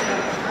တိုင်းနဲ့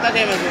တက်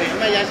ခဲ့မယ်ဆိုရင်အ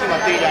မှတ်ရရှိမှာ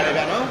တေးကြတယ်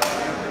ဗျာနော်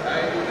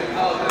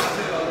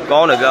ကော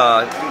င်းတယ်ဗျာ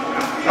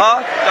ဟာ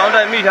တောင်း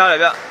တိုင်မိထားတယ်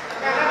ဗျာ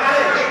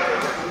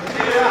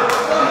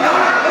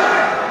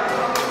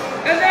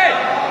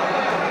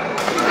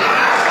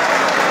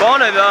ကောင်း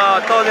တယ်ဗျာ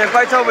တော်စင်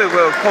ဖိုက်6ပေ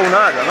ကိုခုံ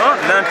ထားတယ်ဗျာနော်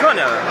လန်ထွက်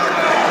နေတယ်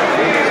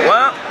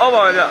1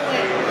 over ဗျာ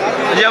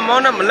ရမော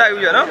င်းနဲ့မလိုက်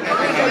ဘူးဗျာနော်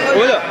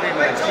ဟုတ်လား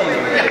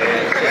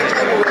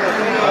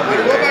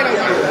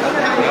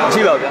ကြ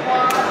ည့်ပါဗျာ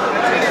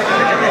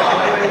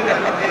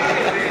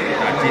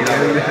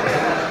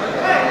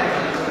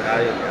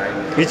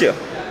ဒီကျ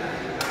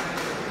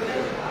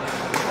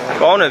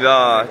ကောင်းတယ်ဗျာ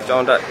ကြော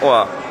င်းတက်ဟို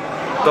ဟာ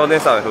တော်သိ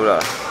န်းစာပဲထိုးတာ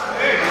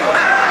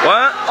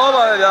1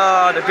 over ဗျာ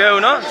တကယ်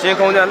လို့နော်ရှင်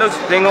ခုံကြလှုပ်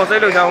တင်ကုန်စိ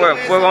တ်လှုပ်ချောင်း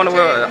ပွဲကောင်းတစ်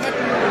ပွဲပါဗျာ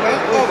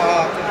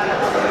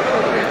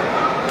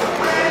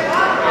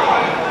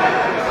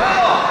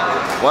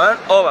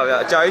1 over ဗျာ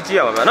အကြာကြီးကြည့်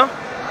ရပါဗျာနော်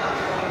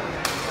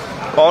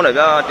ကောင်းတယ်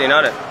ဗျာတင်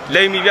ထားတယ်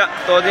လိမ်ပြီဗျ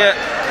တော်တဲ့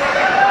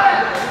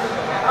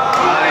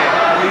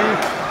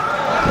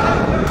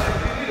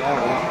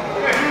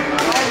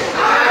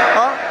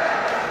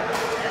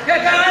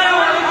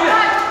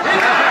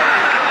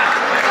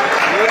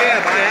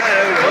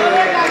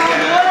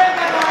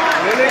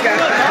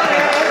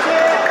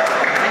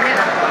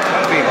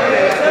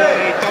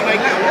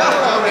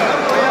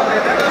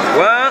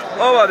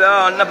ဗျာ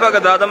နှစ်ဖက်က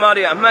သားသမား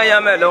တွေအမှတ်ရ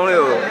မဲ့လုံးလေး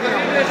ကို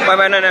ပိုင်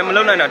ပိုင်နိုင်နိုင်မ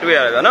လုံနိုင်တာတွေ့ရ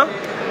တယ်ဗျာနော်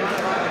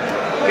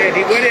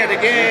ဒီပွဲတွေကတ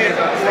ကယ်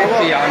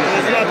တရားမရှိ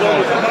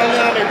ဘူး။ဘာမှမ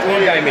လုပ်ဘူး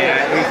။တိုင်းမယ်။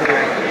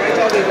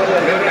၆ပေပွဲ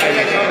တွေတိုင်းမ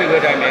ယ်။6ပေပွဲ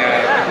တိုင်းမယ်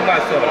။ခုမှ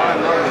ဆော့လာ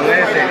။ငွေ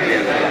စင်ပြ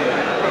ည့်။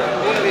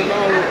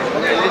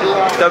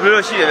 W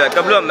ရှိရဗျ။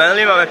 W မန်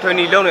လေးမှာပဲ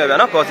20လုံးနေရဗျာ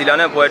နော်။ကော်စီလာ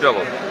နဲ့ပွဲအတွက်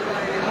ကို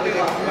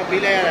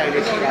ပေးလိုက်ရတာလ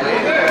ည်းရှိပါလေ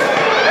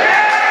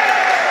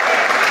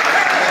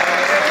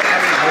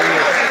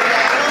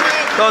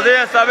တော်သေး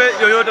ရဲ့ service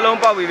ရိုးရိုးတစ်လုံး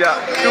ပေါက်ပြီဗျ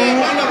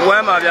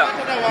2-1ပါဗျ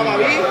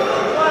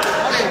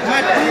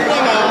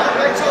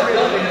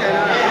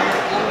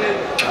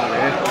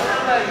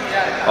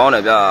အောင်းနေ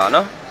ဗျ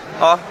နော်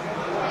ဟော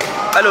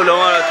အဲ့လိုလုံး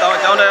ကတော့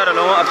ကျောင်းတက်ရတဲ့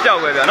လုံးဝအပြော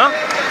က်ပဲဗျနော်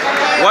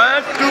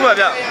1-2ပါ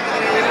ဗျ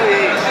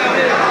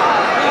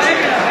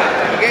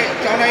ကဲ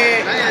ကျောင်းထဲ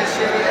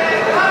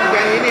ပြ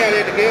န်ရင်းနေရ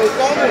တဲ့တကယ်ကို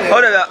ကောင်းတယ်ဟု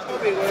တ်တယ်ဗျ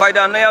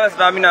fighter 2ယောက်ရဲ့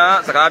stamina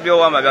စကားပြော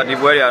ရမှာဗျဒီ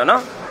ပွဲတွေကတော့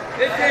နော်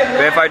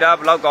ဘယ် fighter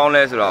ဘယ်လောက်ကောင်း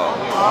လဲဆိုတော့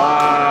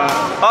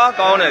ဟာ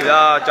ကောင်းတယ်ဗျ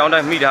ကျောင်းတို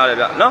င်းမိထားတယ်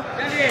ဗျနော်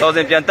တော်စ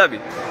င်ပြန်တက်ပြီ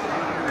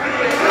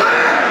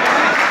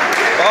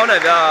ကောင်းတ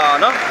ယ်ဗျ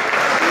နော်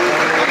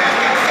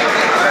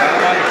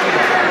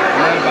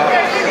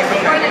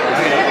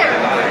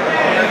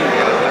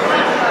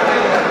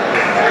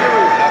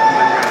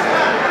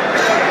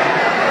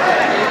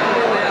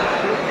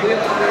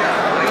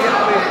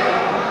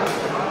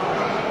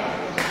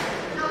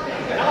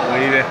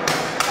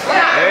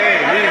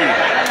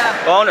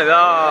ကောင်းတယ်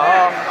ဗျာဟာ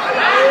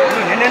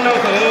နည်းနည်းတော့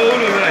ဆုံး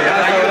လို့ပြောတာ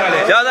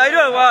ရာသာကြီး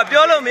တော့ကွာ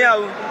ပြောလို့မရ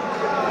ဘူး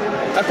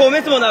အကုန်မ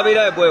စ်စပွန်ဆာပေး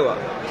တဲ့ပွဲကွာ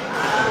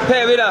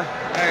ဖဲ့ပေးတာ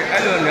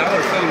အဲ့လိုများ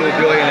တော့ဆုံးလို့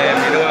ပြောရင်လည်း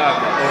ဒီတော့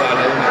ဟိုအ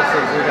လုံးနဲ့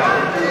ဆုံးပေးတာ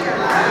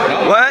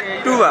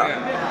1-2ပါ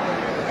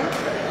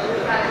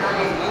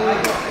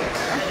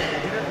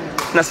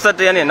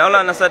21ရက်နေ့နောက်လာ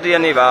21ရ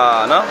က်နေ့ပါ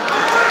နော်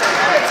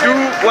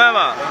2-1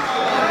ပါ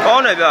ကော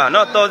င်းတယ်ဗျာ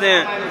နော်တော်စင်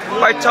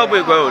5 6ပေ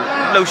ခွဲကို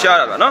လှုပ်ရှား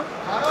တာဗျာနော်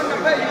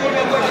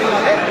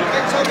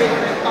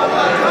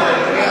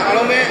အား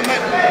လုံးပဲအမှတ်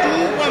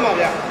2ပွင့်ပါ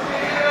ဗျာ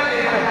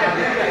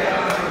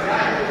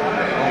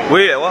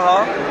ဝေးတယ်ဝါဟာ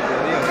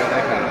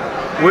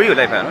ဝေးရ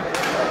လိုက်ဖန်နော်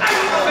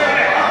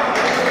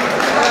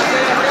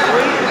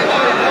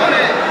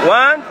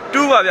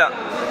1-2ပါဗျာ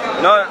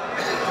နော်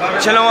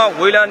ချင်းလုံးက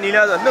ဝေးလာနီ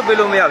လာဆိုလွတ်ပေး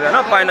လို့မရဗျာ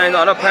နော်ပိုင်နိုင်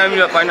ဆိုတော့ဖမ်းပြီး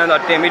တော့ပိုင်နိုင်ဆို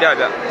တင်မိတာ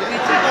ဗျာ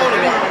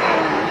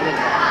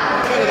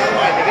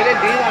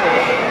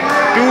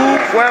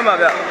2-1ပါ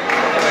ဗျာ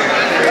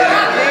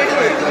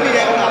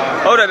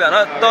ဟုတ်တယ်ဗျာ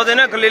နော်တော်စင်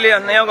တဲ့ကလေးလေးက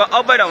2ယောက်က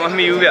အောက်ပိုက်တော့မ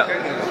မှီဘူးဗျာ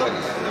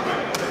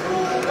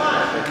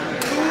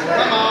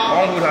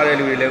ကောင်းထူထားတဲ့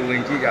လူတွေလည်းဝ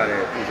င်ကြည့်ကြတ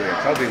ယ်သူဆိုရင်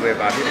6ပေပဲ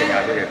ပါဖြစ်တယ်ညာ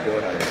ဆိုရင်ပြော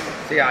ထားတယ်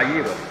ဆရာ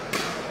ကြီးပေါ့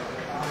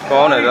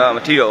ကောင်းတယ်ဗျာမ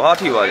ထီတော့ဟာ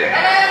ထီပါလေ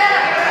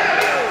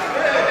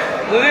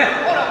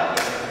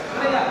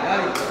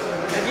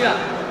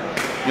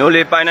မျိုး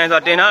လေးပိုင်နိုင်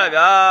ဆိုတင်ထားတယ်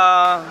ဗျာ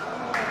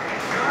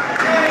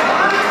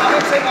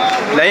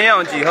လဲရအော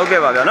င်ကြည့်ဟုတ်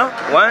ကဲ့ပါဗျာနော်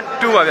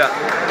1-2ပါဗျာ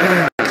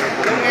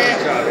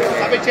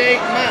ပဲချိန်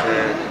မှ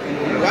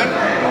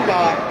1-2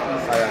ပါ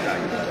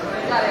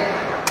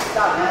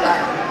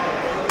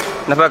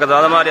နှစ်ဖက်က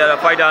စားသမားတွေက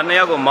တော့ fighter 2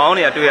ယောက်ကိုမောင်း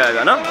နေရတွေ့ရတယ်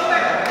ဗျာနော်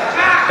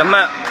တမ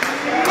တ်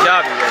ရ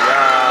ပြီ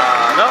ဗျာ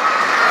နော်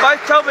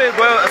5-6ပေ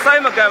ခွဲအစို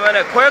က်မကန်မ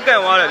နဲ့ခွဲကန်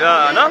သွားတယ်ဗျာ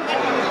နော်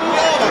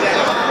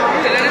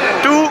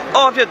2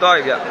 off ဖြစ်သွား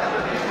ပြီဗျာ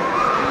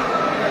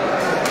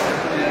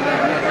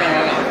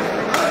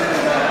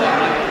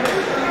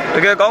တ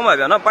ကယ်ကောင်းပါ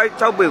ဗျာနော်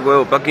5-6ပေခွဲ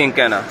ကိုဘကင်က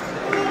န်တာ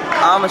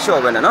အားမ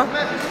လျှော့ပဲနဲ့နော်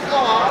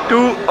2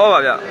 off ပါ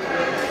ဗျာ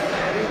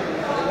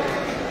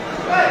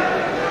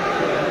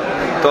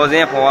တော်စ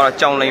င်းဖော်ကတော့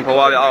ကြောင်လိန်ဖော်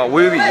ပါဗျာ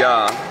ဝေးပြီဗျာ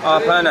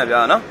ဖမ်းတယ်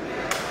ဗျာနော်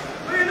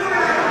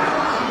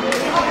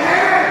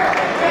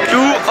2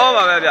 off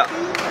ပါပဲဗျာ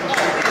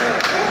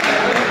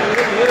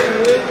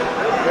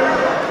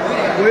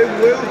ဝေး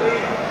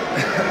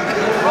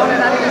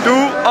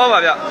2 off ပါ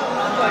ဗျာ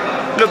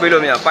လွတ်ပေး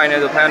လို့မရပိုင်တယ်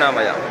ဆိုဖမ်းတာ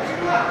မှရ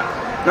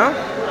နော်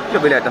လွ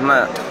တ်ပေးလိုက်ဓမ္မ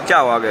ကြ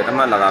သွားပြီဓမ္မ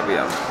လာကားပေး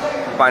အောင်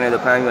ပိုင်တယ်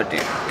ဆိုဖမ်းပြီးတော့တ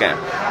င်ကန်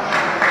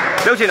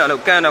လုတ်ချင်တာ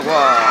လို့ကန်တော့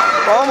ကွာ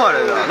ကောင်းပါတ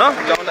ယ်ဗျာနော်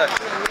ကြောင်းတက်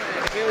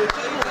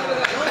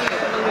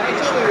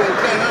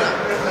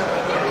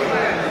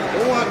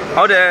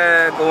ဟုတ်တယ်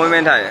ကိုဝင်းမ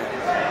င်းထိုင်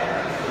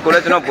ကိုလ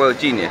ည်းကျွန်တော်ပွဲကို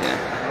ကြည့်နေတယ်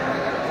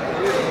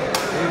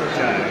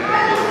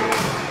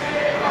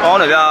ကောင်း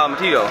တယ်ဗျာမ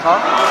ထီတော့ဟာ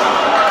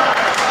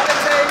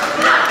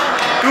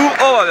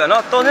2 off ပါဗျာ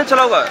နော်တော်စင်း6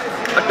လောက်က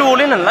အတူ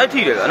လေးနဲ့လိုက်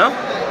ထိတယ်ဗျာနော်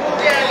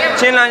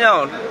ချင်းလန်းရအော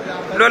င်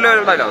လွဲလို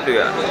က်တော့တွေ့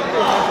ရ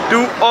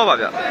2 off ပါ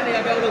ဗျာ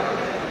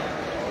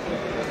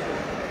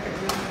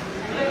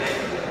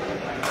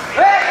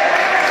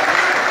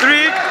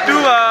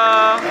3-2ပါ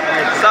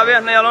စာပြ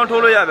2ယောက်လုံး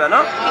ထိုးလို့ရဗျာ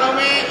နော်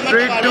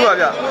3-2ပါ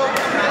ဗျာ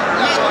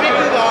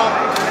3-2ပါ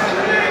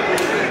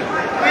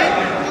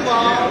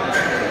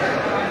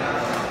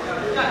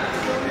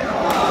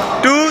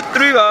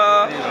2-3ပါ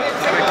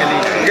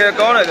ကဲ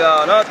ကောင်းတယ်ဗျာ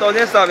နော်တော်စ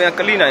င်းစာပြန်က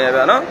လိနိုင်ရ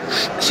ဗျာနော်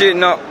ရှေ့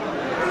နောက်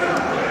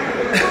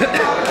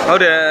ဟု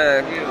တ်တယ်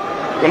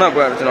ခုနက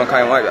ကျွန်တော်ခို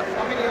င်သွားပြီဗျာ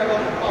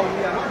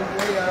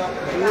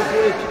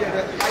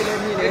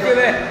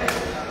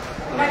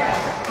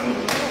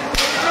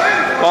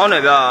ကောင်းတ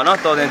ယ်ဗျာနော်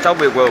တော်စင်6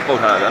ပေခွဲကိုပု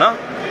တ်ထားတာဗျာနော်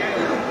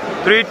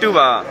3-2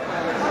ပါ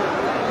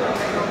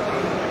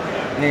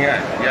နေရ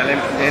လဲ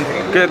နင်းတ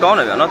ယ် ကဲကောင်း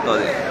တယ်ဗျာနော်တော်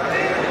တယ်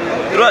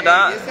သူတို့ကဒါ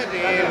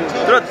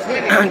သူတို့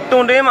တွ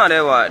န်တင်းมา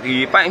တဲ့ကွာဒီ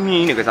ပိုက်မြ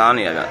င်းနေကစား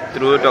နေရဗျသူ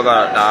တို့တော့က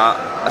ဒါ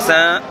အစ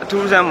မ်းအ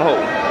ထူးဆန်းမဟု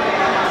တ်ဟ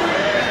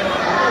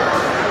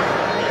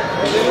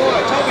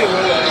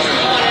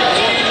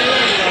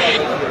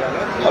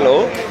ယ်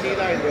လို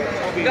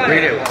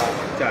ဝေးတယ်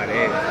ကြားတ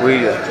ယ်ဝေး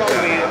ရ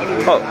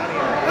ဟုတ်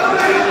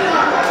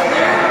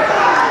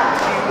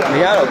မ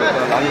ရတော့ဘူး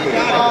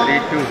လာလို့3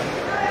 2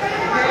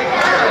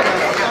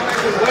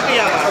ဝတ်တ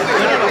ရားပါ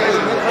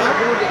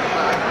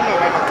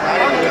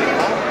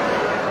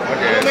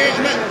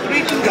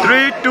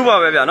3-2ပါ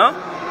ပဲဗျာနော်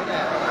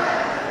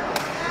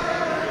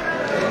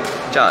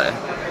ကြားတယ်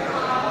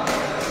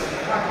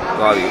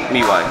သွားပြီ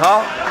မိပါဟာ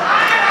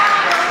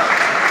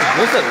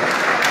ဘုတ်ဆက်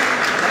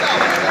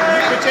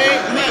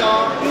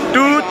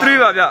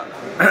2-3ပါဗျ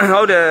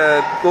ဟုတ်တယ်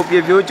ကိုပြေ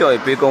ပြိုးကြော်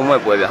ဘေကုံ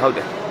မွဲ့ပွဲဗျဟုတ်တ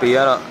ယ်ဘေက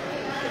တော့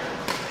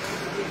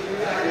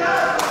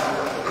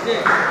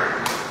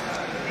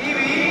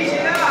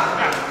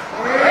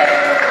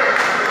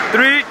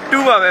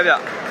3-2ပါပဲဗျ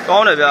ကော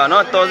င်းတယ်ဗျာ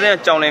နော်တော်စင်း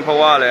ကြောင်နေ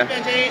ဖွားလဲ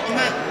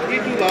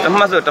တ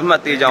မှတ်ဆိုတမှ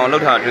တ်သေးကြအောင်လှု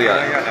ပ်ထားတွေ့ရ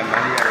တယ်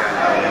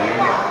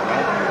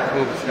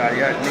ဟိုစကား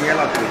ရ2ရက်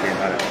လောက်ပြင်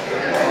ထားတယ်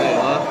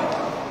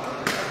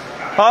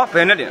ဟာဘ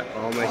ယ်နဲ့တင်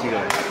ဟောမရှိ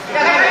တော့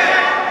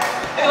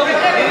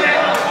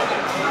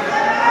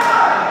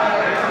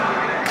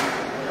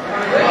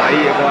ဘာ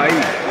ကြီး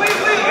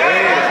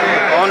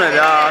ကောင်းတယ်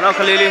ဗျာနော်က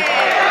လေးလေး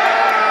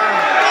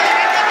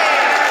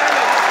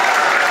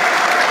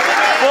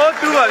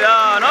4-2ပါဗျာ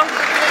နော်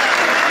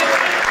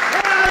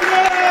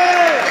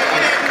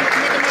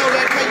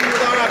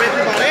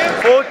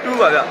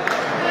4-2ပါဗျ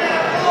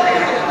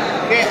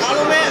ကဲအား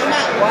လုံးပဲအမှ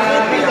တ်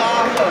ပြီးပါ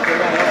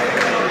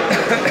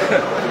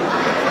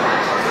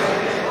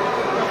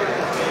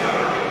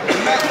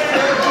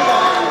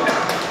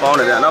ပေါင်း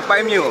တယ်ဗျာနော်ပို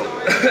င်းမြင့်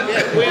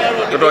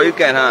ကိုတော်တော်ကြီး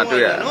ကန်ထား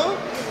တွေ့ရ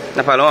နှ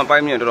စ်ဖက်လုံးကပို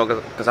င်းမြင့်တော်တော်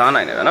ကစား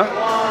နိုင်တယ်ဗျာနော်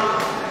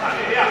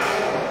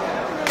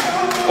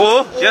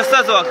အိုးရက်ဆ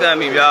က်ဆိုကန်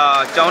ပြီဗျာ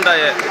ကျောင်းတက်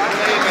ရဲ့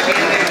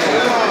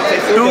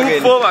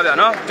2-4ပါဗျာ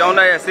နော်ကျောင်းတ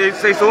က်ရဲ့စိ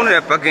တ်ဆိုးနေ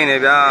တဲ့ပကင်တွေ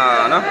ဗျာ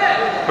နော်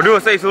ဘယ်သူ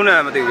စိတ်ဆိုးနေ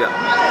လဲမသိဘူးဗျ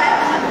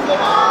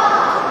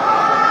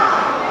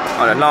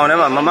ဟုတ်တယ်လောင်ထဲ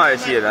မှာမမရ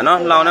ရှိရဗျာနော်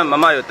လောင်ထဲမ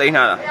မရတိန်း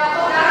ထားတာ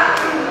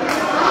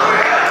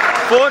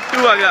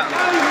4-2ပါဗျာ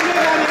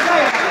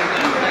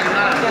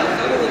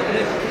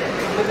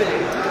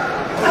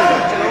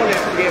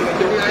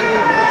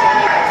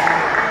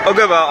ဟုတ်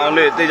ကဲ့ပါအောင်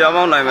လေးတေချာ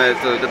ပေါင်းနိုင်မယ်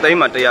ဆိုတသိန်း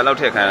မှာ100လောက်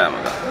ထည့်ခိုင်းရ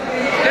မှာဗျ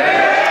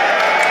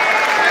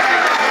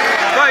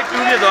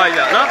5-2ဖြစ်သွားပြီ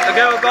ဗျာနော်တက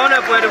ယ်ကောင်း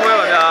တဲ့ပွဲတစ်ပွဲ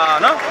ပါဗျာ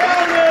နော်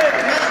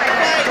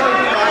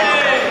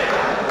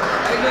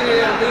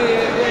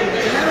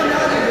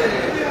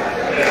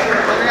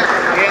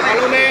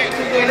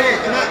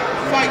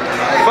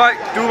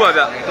5-2ပါ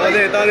ဗျတော်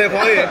တယ်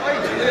ဖောင်းရ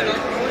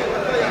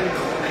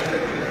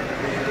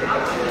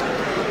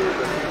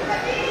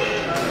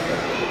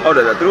ဟုတ်တ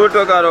ယ်ဗျသူတို့အ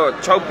တွက်ကတော့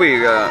6ပေ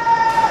ကွ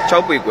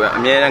ယ်အ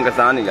များအားက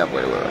စားနေကြ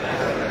ပွဲပဲ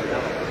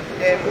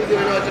ခုဆို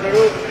ရင်တော့ကျွန်တော်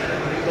တို့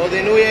ဒေါ်စ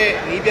င်တို့ရဲ့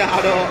နီးပြ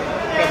တော့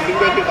လူ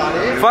ပဲဖြစ်ပါ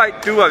လေ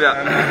5-2ပါဗျ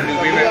လူ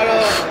ပေးမယ်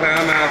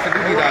မှန်စတူ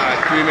ဒီတာ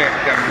ကျွေးမယ်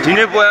ဒီ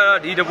နေ့ပွဲကတော့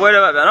ဒီတပွဲ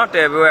တော့ပါဗျာနော်တ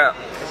ယ်ပွဲက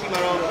ရှိမှာ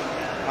တော့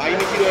ဘာကြီး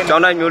မရှိတော့ကျော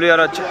င်းတိုင်းမျိုးလေးက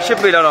တော့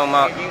10ပေလောက်တော့မှ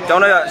ကျော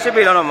င်းတိုင်းက10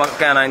ပေလောက်တော့မှ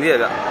ကန်နိုင်သေးတယ်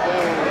ဗျ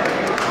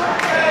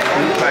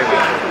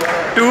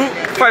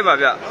2-5ပါ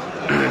ဗျ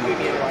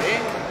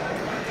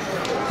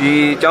ဒီ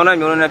ကျောင်းတိုင်း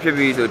မျိုးလေးနဲ့ဖြစ်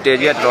ပြီးဆိုတဲ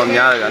ကြီးကတော်တော်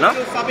များတယ်ဗျာနော်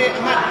စာပေ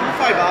အမှတ်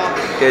2-5ပါ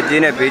တဲ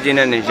ကြီးနဲ့ဘေးကြီး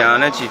နဲ့နေရာ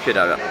နဲ့ချီဖြစ်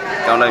တာဗျ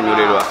ကျောင်းတိုင်းမျိုး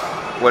လေးတို့က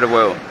ပွဲတစ်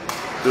ပွဲကို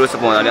သူတို့စ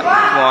ပွန်ဆာနဲ့စ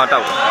ပွန်ဆာတော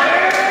က်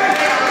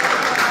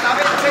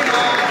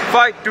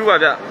5-2ပါ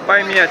ဗျပို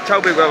င်းမြတ်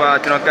6ပေခွဲပါ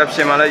ကျွန်တော်ကပ်ရှ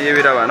င်မှာလည်းရေး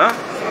ပေးတာပါနော်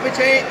စာပေ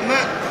ချင်းအမှ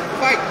တ်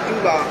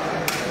5-2ပါ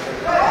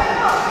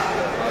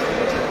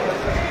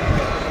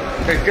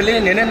ကလေး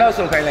နည်းနည်းနောက်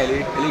ဆုံးခိုင်းလိုက်လေ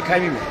ကလေးခို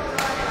င်းပြီမယ်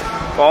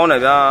ကောင်းတ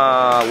ယ်ဗျာ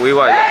ဝေး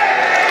ပါပြီ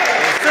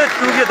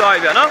7-2ဖြစ်သွား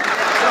ပြီဗျာနော်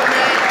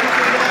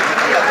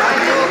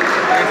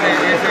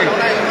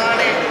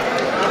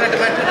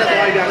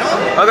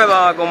ဟုတ်ကဲ့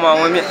ပါကွန်မ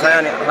ဝင်မြင့်ဆိုင်ရ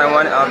နေဖိုင်ဝ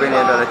မ်နဲ့အားပေးနေ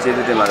တဲ့အတွက်ကျေး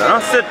ဇူးတင်ပါတယ်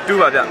နော်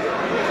7-2ပါဗျ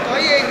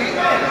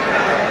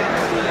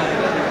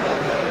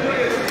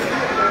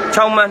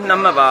6မှတ်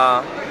2မှတ်ပါ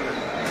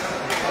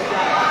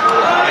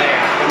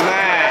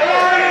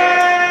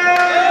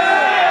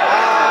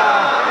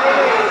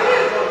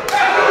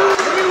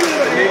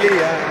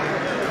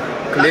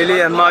ကလေးလေး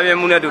ရဲ့မှားပြ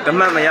မှုနဲ့တူတ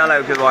မှတ်မရလို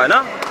က်ဖြစ်သွားရ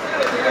နော်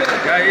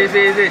အေး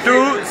စေး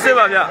2-6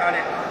ပါဗျ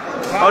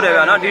ဟုတ်တယ်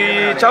ဗျာနော်ဒီ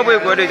6ပေ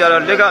ခွဲတွေကြ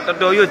တော့လက်ကတော်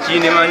တော်ရွ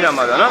ကြီးနေမှရ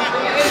မှာဗျာနော်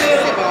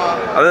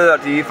အဲ့ဒါ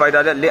ဒီ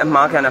fighter တဲ့လက်အ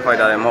မှားခံတဲ့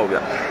fighter တွေမဟုတ်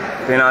ဗျာ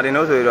ဘင်နာတင်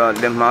လို့ဆိုရင်တော့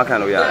လက်မှားခံ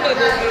လို့ရတယ်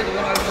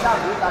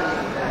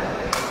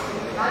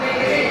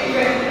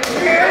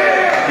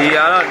ဒီက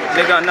တော့လ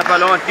က်ကနှစ်ပတ်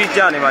လုံးကတိကျ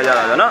နေမှရ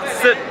တာဗျာနော်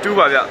7-2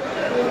ပါဗျ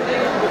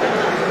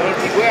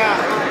ဒီကွဲက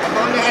အ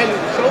ပေါင်းနဲ့အဲ့လို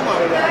ရှုံးပါ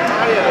ပဲဗျာ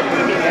အားရတော့ပြ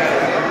င်နေတယ်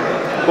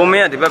ကွန်မ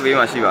န့်ကဒီဘက်ဘေး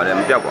မှာရှိပါတယ်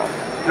မပြောက်ပါ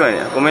ဘူးလွှင့်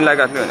နေကွန်မန့်လိုက်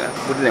ကလွှင့်နေ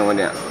ခုတင်ဝင်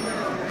နေ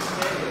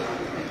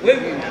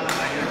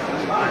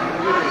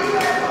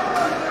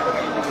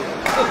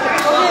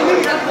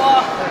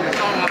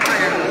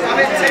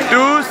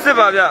2-6 စစ်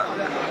ပါဗျ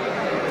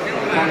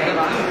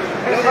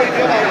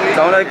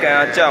ကျောင်းလိုက်ကန်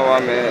ကကြာ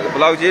သွားမယ်ဘယ်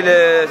လောက်ကြီးလဲ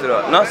ဆို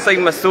တော့နော်စိ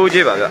တ်မစိုး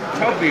ကြီးပါဗျ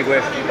6ပြီခွဲ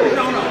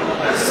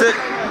စစ်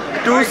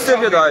2စစ်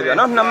ဖြစ်သွားပြီဗျ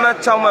နော်2မှတ်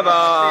6မှတ်ပါ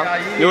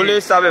မျိုး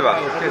လေးစားပဲပါ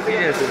ဖြစ်စီး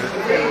တယ်ဆို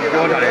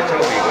ပြောထားတယ်6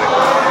ပြီခွဲ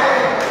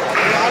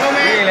အားလုံး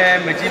ပဲဒီလည်း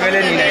မကြည့်ပဲလ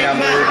ည်းနေနိုင်တာ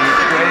မဟုတ်ဒီ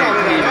ကွဲလေး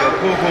ပြီးတော့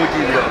ခိုးကြ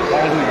ည့်ပြီးတော့ပေါ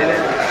င်းလို့ရတယ်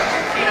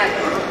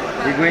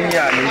ဒီကွင်း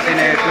ကြီးက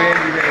national ကွင်း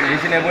ကြီးပဲ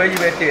national ပွဲ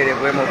ကြီးပဲတည်တယ်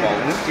ပွဲမဟုတ်ပါ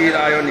ဘူးကြေး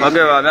သားရောဟုတ်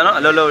ကဲ့ပါဗျာနော်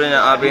အလုပ်လုပ်ရင်း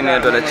နဲ့အားပေးနေတဲ့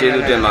အတွက်လည်းကျေး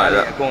ဇူးတင်ပါတ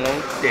ယ်ဗျအကုန်လုံး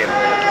တည်တယ်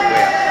ပွဲက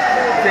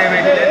7ပဲ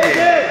လည်းတည်တ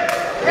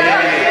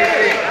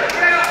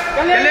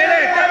ယ်လေး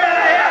တက်ပါ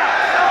လား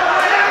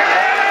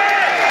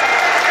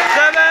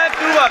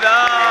7-2ပါဗျာ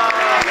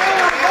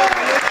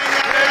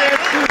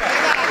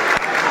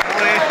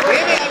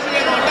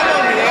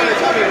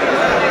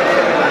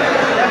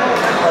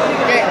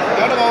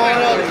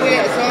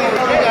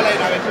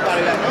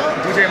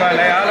ဒီချိန်မှာ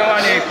လည်းအားလုံးက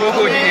နေကို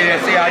ကြီးနေတဲ့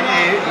ဆရာ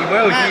ကြီးဒီပွဲ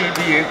ကိုကြည့်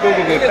ပြီးကိုတ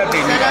က်နေပြီ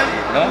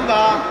နော်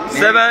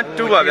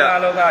7-2ပါဗျာ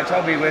အားလုံးက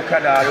6ပေခွဲခ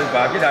တ်တာတို့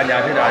ဗာဖြစ်တာညာ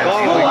ဖြစ်တာတို့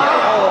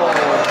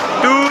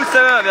2-7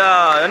ပါဗျာ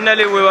နည်းနည်း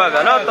လေးဝေးပါဗျာ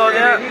နော်တော်ပြ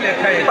န်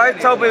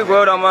5-6ပေခွဲ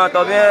တော့မှ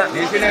တော်ပြန်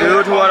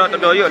ရိုးထိုးကတော့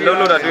တော်တော်ကြီးလှု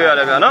ပ်တာတွေ့ရ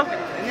တယ်ဗျာနော်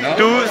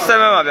2-7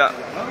ပါဗျာ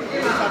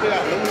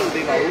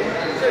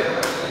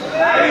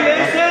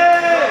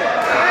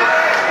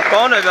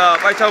ကောင်းတယ်ဗျာ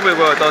5-6ပေ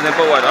ခွဲတော်ပြန်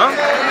ပုတ်သွားတော့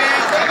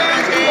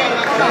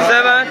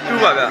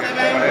7-2ပါဗျာ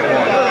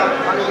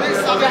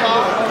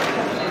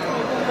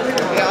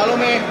အားလုံး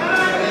ပဲ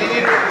ဒီ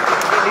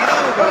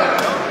တော့ကိုပြောလိုက်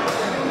တာ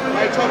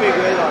6ပေ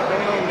ခွဲတော့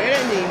တုံးတုံးလဲ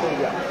နေမှု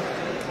ဗျာ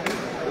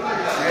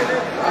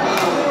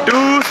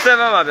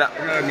2-7ပါဗျာ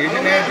နေရှ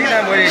င်နေပြည်န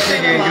ယ်ပွဲတွေရှိ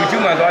ရင်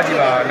YouTube မှာသွားကြည့်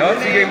ပါနော်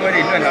စီဂိမ်းပွဲ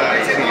တွေလွှင့်လာတာ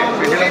ရှိတယ်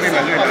ဒီလိုမျိုး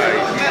မှာလွှင့်လာတာ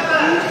ရှိ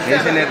နေ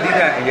ရှင်နေပြည်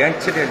နယ်အရန်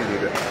ချစ်တဲ့လူ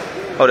တွေ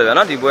ဟုတ်တယ်ဗျာ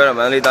နော်ဒီပွဲတော့မ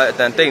န္တလေးသားအ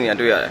တန်တိတ်နေတာ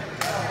တွေ့ရတယ်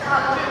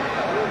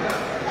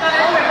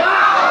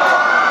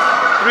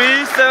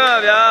3-7ပါ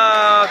ဗျာ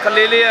ခ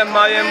လေးလေးရဲ့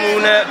မာရင်မူ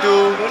နဲ့အတူ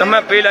တမ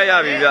တ်ပေးလိုက်ရ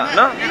ပြီဗျာ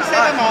နော်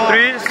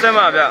3-7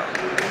ပါဗျာ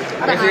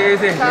အေး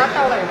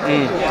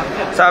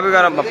စားပြီးက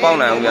တော့မပေါက်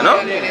နိုင်ဘူးဗျာနော်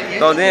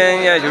တော်သင်း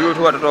ရဲ့ရိုး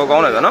ထိုးကတော်တော်ကော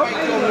င်းတယ်ဗျာနော်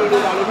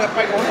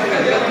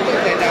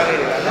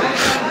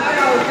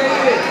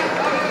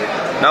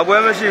နောက်ပွဲ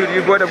မရှိဘူးဒီ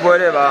ပွဲတစ်ပွဲ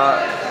တည်းပါ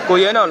ကို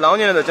ရဲတော့လောင်း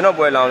နေတယ်ဆိုကျွန်တော်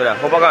ပွဲလောင်းတယ်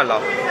ဟိုဘက်ကလော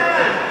င်း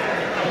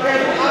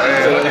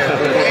ကျွ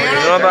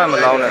န်တော်ဘာမ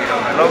လောင်းနဲ့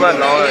တော့ဘာ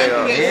လောင်းရ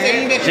ရော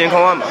ရှင်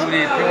ခေါ်ရမှာသူ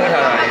တွေပြော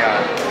ထားတာတွေက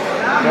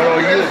တော်တော်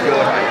ကြီးကို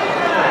ပြောထားတယ်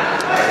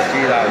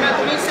ကြီးလာပြီ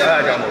အဲဒါ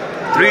ကြောင့်မို့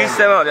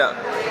3-7ပါဗျ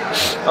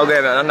ဟုတ်ကဲ့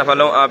ဗျာနှစ်ဖက်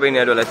လုံးအားပေး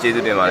နေတဲ့အတွက်လည်းကျေး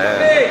ဇူးတင်ပါတယ်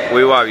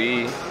ဝေးသွားပြီ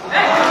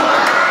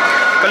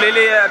ကလေး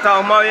လေးရဲ့အထော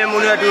င်မှားရင်မူ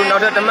နဲ့အတူနော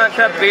က်ထပ်တစ်မှတ်ထ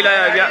ပ်ပေးလိုက်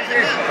ရဗျ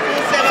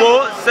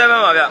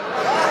4-7ပါဗျ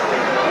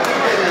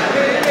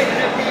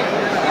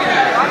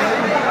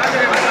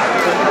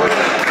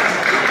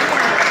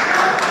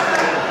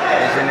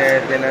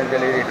တင်တဲ့က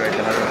လေးတွေအတွက်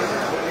ကျွန်တော်တို့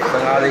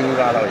15သိန်း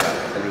လောက်ရ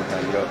အလူခံ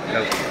ပြီးတော့လု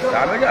ပ်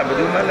ဒါမျိုးကြဘယ်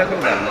သူမှလက်ခု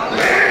ပ်တာမ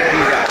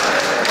ပြီးကြ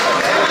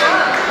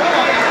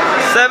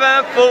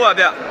7-4ပါ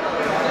ဗျ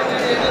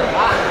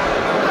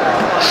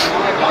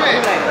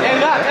ချင်း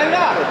တော့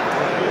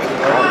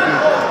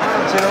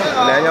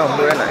လမ်းရောက်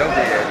လွှဲနိုင်တော့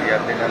ဒီက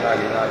တင်တဲ့လာ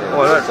လေးလား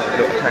ဟိုတော့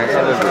ထိုင်ဆ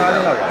က်လို့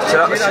ခြေ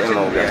တော့အရှင်းမ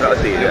ဟုတ်ဘူးဆိုတော့အ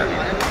သေးတယ်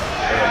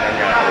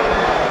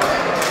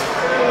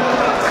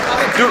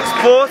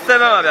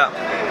4-7ပါဗျ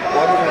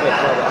ဘာလို့လဲ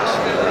ဆိုတော့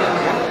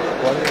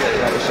ဘာလို့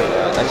လဲဆို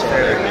တော့အချက်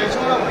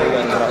တွေ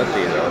ကတော့အ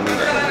သေးတယ်မိ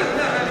တယ်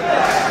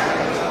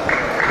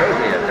ဟုတ်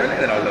ပြီတန်း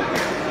နေတော့လုပ်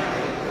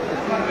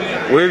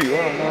ဝေးပြီ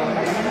ဟော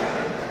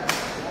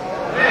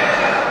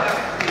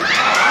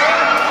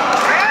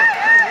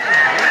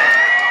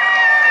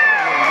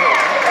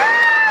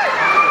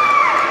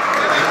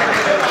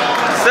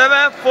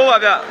7-4ပါ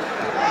ဗျ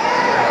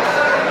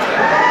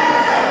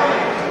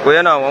ကိုရ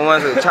နာ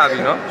1-1ဆိုချပြီ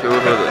နော်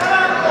ကျိုးထိုးဆို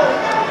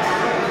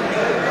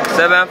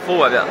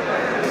7-4ပါဗျ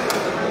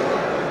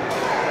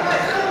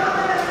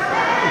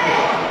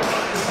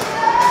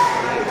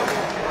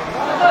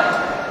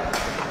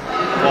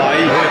ဝို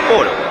င်း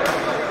ပို့တော့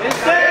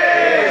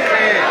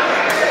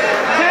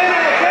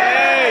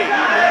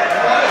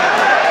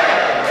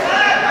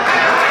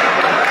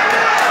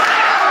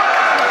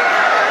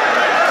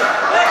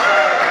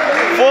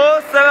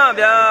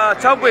ဗျာ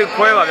6ပေ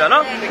ခွဲပါဗျာ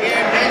နော်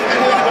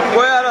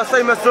ခွဲရတော့စိ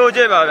တ်မစိုးကြ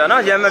ပါဗျာ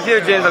နော်ရံမဖြစ်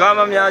ခြင်းစကား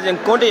မများခြင်း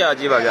ကွန်းတရား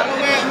ကြီးပါဗျာ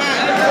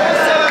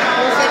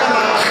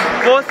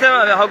4-7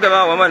ပါဗျာဟုတ်ကဲ့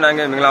ပါဝမ်းမနိုင်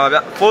ခဲ့မင်္ဂလာပါ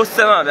ဗျာ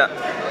4-7ပါဗျာ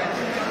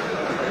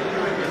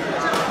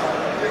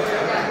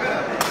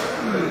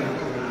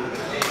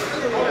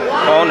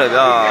ကောင်းတယ်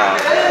ဗျာ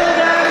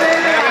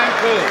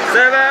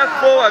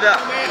7-4ပါဗျာ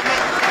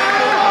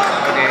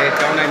โอเค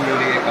ကျောင်းတိုင်းမျိုး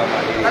လေးကောင်းပါ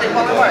လေ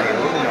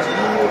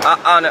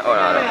အာနဲ့អော်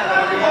တာတော့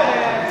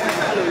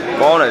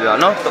ကောင်းတယ်ဗျာ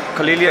နော်က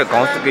လေးလေးရဲ့ခေါ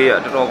င်းစကေးက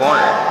တော်တော်ကောင်း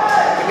တယ်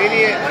ကလေး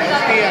လေးရဲ့ခေါင်း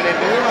စကေးရတယ်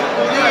ဘယ်လိုမှ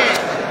ကိုကြီးရဲ့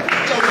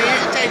ကြောင်လေး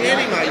အကြိုက်လေး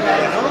တွေမှာကြီးပါ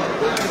နော်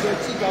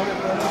ချီကောင်းတယ်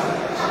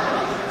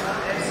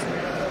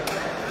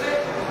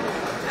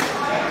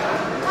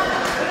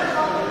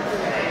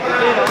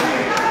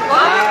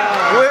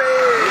ဝေး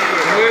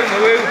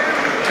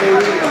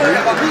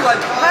ဘာဖြစ်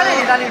သွားလဲ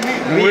ဒါလေး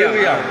မီး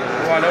ရ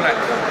ဟိုလောက်လိုက်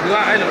သူက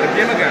အဲ့လိုအပြ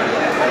င်းမကန်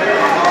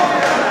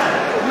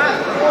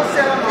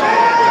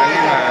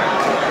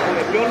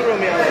ပြောလို့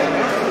မရဘူး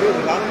နော်သူတို့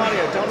ဘာမှမ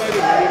ရအကြောင်းတိုင်း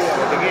လို့ပြော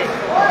လို့တကယ်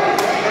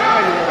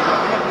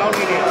လောက်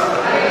နေတယ်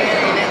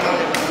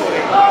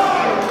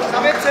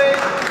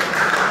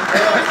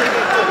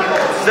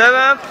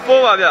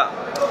7-4ပါဗျ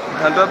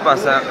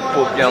100%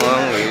ပို့ပြောင်း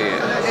သွားငွေ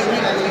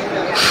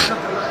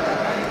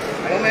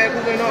အဲ့မဲ့ခု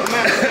ကတော့အမှ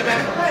န်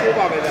7-4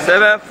ပါပဲဗျာ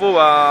7-4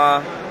ပါ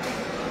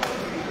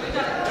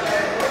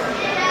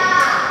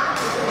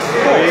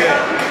ဝေး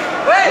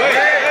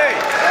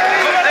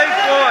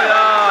8-4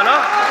ပါ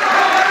နော်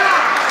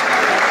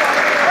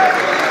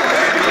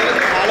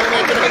အားလုံး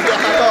နဲ့ကျွန်တော်တို့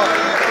ကတော့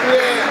ဒီ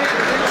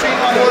ချင်း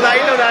မော်တို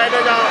င်းလောက်တာ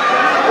တဲ့ကြောင့်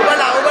ဥပ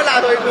လာ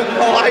ဆိုရင်ကို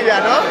ခေါ်ပါပြီဗျာ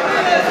နော်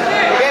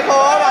တကယ်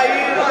ခေါ်ပါပါ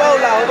ကြီးဟုတ်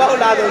လား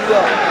ဆိုပြီး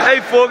တော့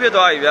8-4ဖြစ်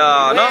သွားပြီဗျာ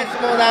နော်စ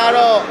ပွန်ဆာက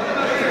တော့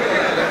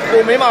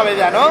ကိုမင်းပါပဲ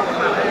ဗျာနော်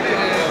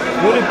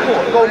ဘူးလို့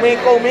ကိုမ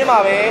င်းပါ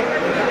ပဲ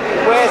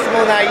ဝဲစပွ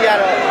န်ဆာကြီးက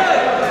တော့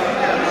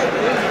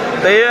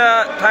တ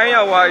ရားထိုင်း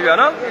ရောက်သွားပြီဗျာ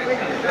နော်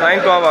ထို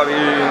င်းသွားပါ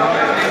ပြီ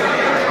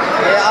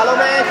အားလုံး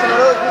ပဲကျွန်တော်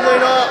တို့ခုဆိုရ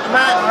င်တော့အ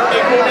မှတ်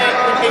8-4နဲ့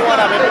တင်သွား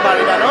တာပဲဖြစ်ပါ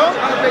လိမ့်မယ်နော်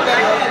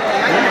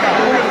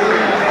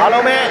အား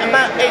လုံးပဲအမှ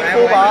တ်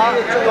8-4ပါ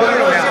ကျွန်တော်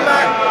တို့ရှင်းမ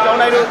ကျောင်း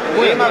တိုင်းတို့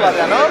ဝေးမှာပါ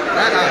ဗျာနော်ဟ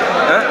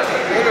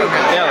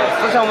မ်ရအောင်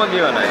ဆက်ဆောင်မပြေ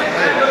ပါနိုင်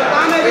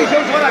တာမေးပြီး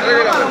ရှုံးသွားတာတွေ့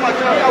ရတာမှ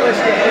ကျွန်တော်ရောက်ပဲ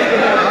ရှိတယ်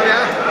ပါဗျာ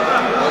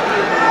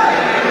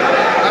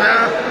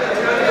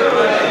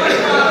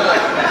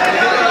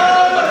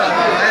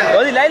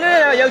တော့ဒီလိုက်လို့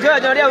ရောက်ချော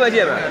ကျွန်တော်တယောက်ပဲရှိ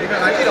ရမှာဒီက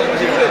ငါကြည့်တော့မ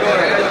ရှိဘူးလို့ပြော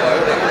တယ်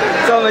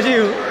စော်မရှိ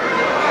ဘူး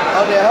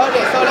ဟုတ်တယ်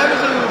စော်လည်းမ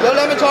ရှိဘူးရုပ်လ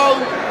ည်းမချောဘူး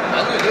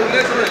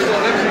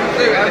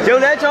ရု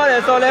ပ်လည်းချောတ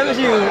ယ်စော်လည်းမ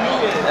ရှိဘူး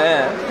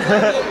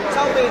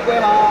6ပေကွဲ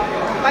ပါ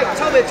ပိုက်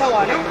6ပေ6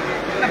ပါနော်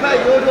တစ်ဖက်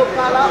ရိုးရိုး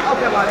ကာလာအောက်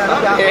ပြပါလား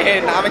နော်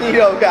နားမကြီး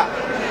တော့ဘူးကဒါ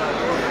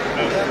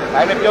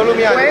ပေမဲ့ပြောလို့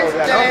မရဘူး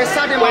ဗျာနော်စ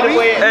တင်ပါပြီ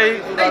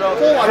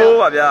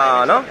4ပါဗျာ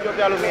နော်ပြော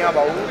ပြလို့မရ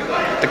ပါဘူး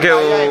တကယ်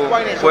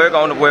ပွဲ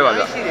ကောင်းတဲ့ပွဲပါ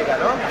ဗျာရှိတယ်ဗျာ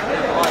နော်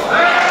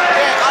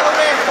အားလုံး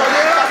ပဲဆော်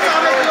လေးကစား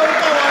မယ်ပြောလို့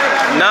ပေါ့ပါလေ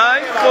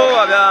9-4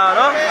ပါဗျာ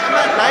နော်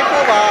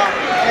9-4ပါ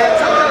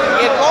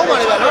ကောင်းပါ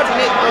လေဗျာနော်ဒီ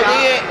နေ့ကို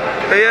ကြီးရဲ့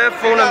တရား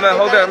ဖုန်းနံပါတ်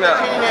ဟုတ်တယ်ဗျာ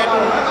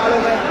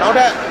နောက်ထ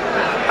ပ်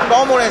ကော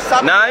င်းမွန်တဲ့စ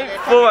ပ်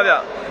9-4ပါဗျာ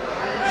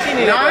ရှိ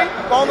နေတယ်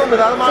ကောင်းမွန်မ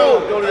သားသမားကို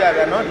ပြောလို့ရ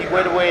ဗျာနော်ဒီပွဲ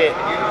တစ်ပွဲရဲ့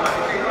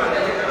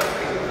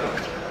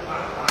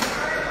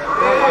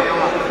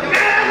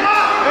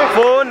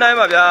4-9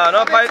ပါဗျာ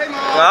နော်ပိုက်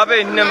5ပိ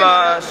တ်2မှာ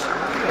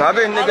5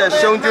ပိတ်2က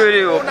ရှုံးကျွေး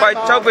တွေကိုပိုက်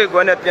6ပိတ်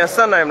ခွဲနဲ့ပြန်ဆ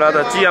က်နိုင်မလား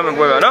ဆိုကြည့်ရမယ်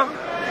ပွဲပါနော်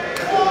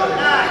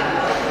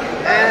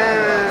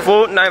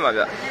4-9ပါ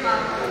ဗျာ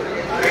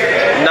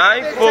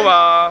9-4ပါ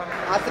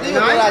အသတိမ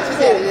ပြောတာ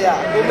80လေးရ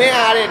ကိုမင်း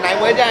အားတဲ့နိုင်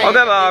ပွဲကြရင်ဟုတ်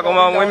ကဲ့ပါကောင်မ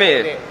ဝင်းမေ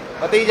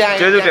မသေးကြရင်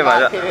ကျေးဇူးတင်ပါ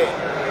ဗျ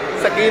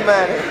စကီးမ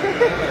န်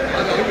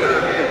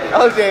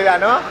ဟုတ်တယ်ဗျာ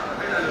နော်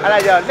အဲ့ဒါ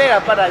ကြောင့်လက်ရ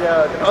ပတ်တာကြော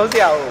င့်ဟုတ်ဆ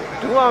ရာကို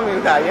ဒူးအောင်မြူ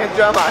တာရဲ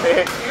ကျွမ်းပါတ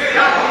ယ်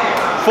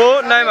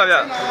4-9ပါဗျ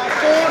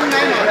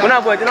ခုနက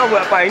ပွဲကျွန်တော်ပွဲ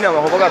အပိုင်းတော့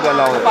ဟိုဘက်ကပွဲ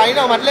လောင်းအပိုင်း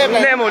တော့မလှည့်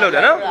လှည့်မို့လို့တ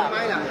ယ်နော်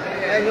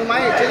ညမို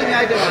င်းကျေးဇူး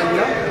များတင်ပါပြီ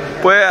နော်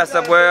ပွဲကဆ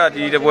က်ပွဲက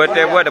ဒီတပွဲ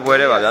တဲပွဲတပွဲ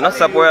တည်းပါဗျာနော်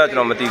ဆက်ပွဲကကျွန်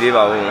တော်မသိသေး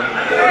ပါဘူး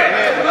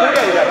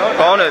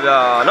ကောင်းတယ်ဗျာ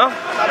နော်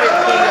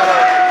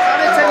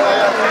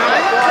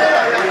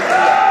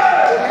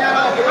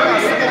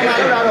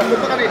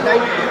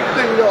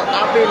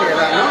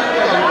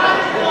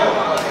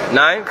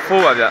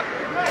9-4ပါဗျ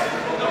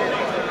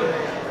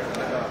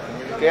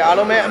ကဲအား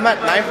လုံးပဲအမှတ်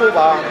9-4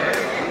ပါ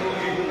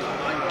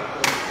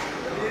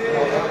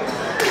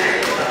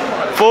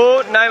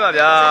4-9ပါ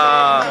ဗျာ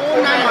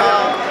4-9ပါ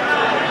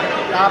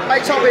ဒါပို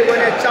က်6ပေခွဲ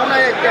နဲ့ကျောင်း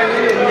သားရဲ့ကြံရ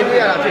င်းတွေမြင်တွေ့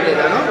ရတာဖြစ်နေ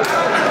တာနော်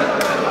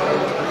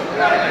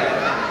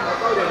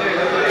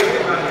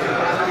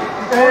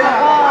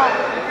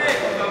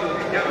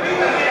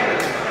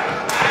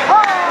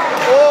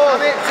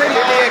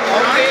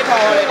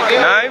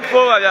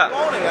9-4ပါဗျာ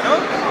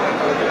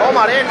ကောင်း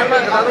ပါတယ်နှစ်ဖ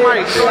က်သားသမား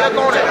တွေကျော်လဲ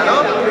ကောင်းတယ်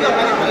နော်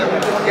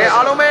ကဲ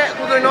အားလုံးပဲအ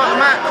ခုဆိုရင်တော့အ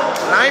မှတ်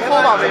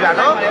9-4ပါပဲဗျာ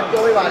နော်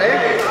ပြောပေးပါလေ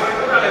9-4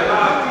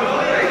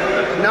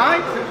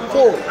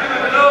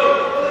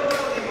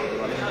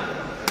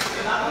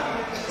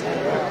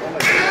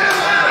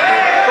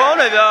ကောင်း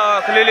တယ်ဗျာ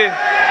ကလေးလေး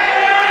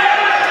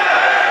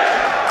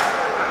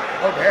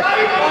ဟုတ်တယ်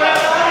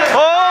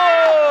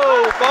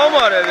ဟိုးကောင်း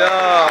ပါတယ်ဗျာ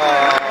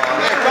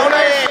ကောင်း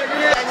တဲ့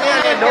အချင်း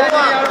ရဲ့လုံးဝ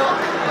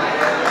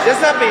ရက်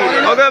ဆက်ပြီ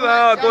ဟုတ်ကဲ့ပါ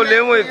ကိုလ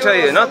င်းဝေးဖြတ်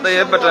ရနော်တ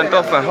ရေပတန်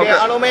တော့ဖန်ဟုတ်ကဲ့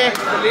အားလုံးပဲ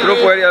သူတို့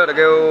ပွဲရတ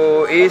ကယ်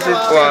အေးစစ်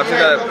ဟိုဖြစ်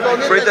တဲ့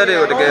ပရိသတ်တွေ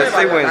ကိုတကယ်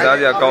စိတ်ဝင်စား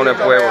စရာကောင်းတဲ့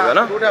ပွဲပေါ့ဗျာ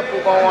နော်တို့တက်ပူ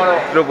ကောင်းတော့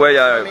သူတို့ပွဲရ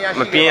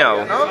မပြင်းရ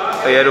ဘူး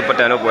တရေတို့ပ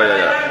တန်တို့ပွဲရ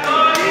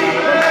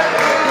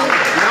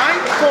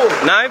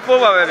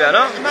9-4ပါပဲဗျာ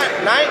နော်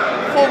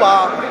9-4ပါ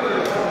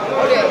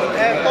ဟုတ်တယ်တော်တ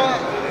ယ်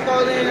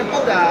ပု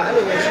တ်တာအဲ့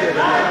လိုပဲရှိတယ်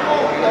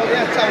တော်တ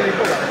ယ်ကကြောင်လေး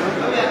ပုတ်တာ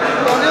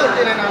တော်တယ်ကိုတ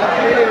င်နေတာလ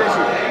ည်းလေးလေးပဲ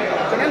ရှိတယ်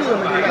ကျွန်တော်လူ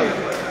မတင်ရ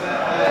ဘူး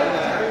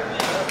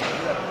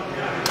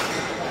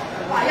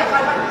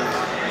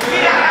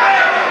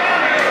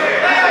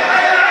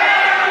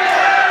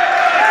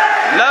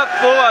လက်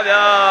4ပါ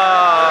ဗျာ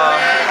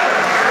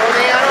တော်တ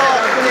ယ်ကတော့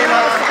ခုနေမှာ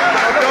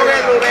ပြောခဲ့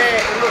လို့ပဲ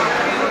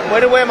ပွဲ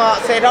တစ်ပွဲမှာ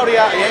10ထောက်တွေ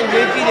ကအရင်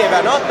ရေးကြည့်နေဗျာ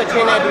နော်တချ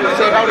င်းနဲ့အတူ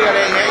10ထောက်တွေကလ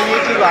ည်းအရင်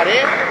ရေးကြည့်ပါတ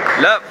ယ်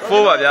လက်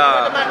4ပါဗျာ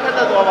အမှတ်ထ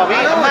က်သွားပါပြီ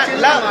အမှတ်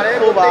လက်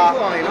4ပါ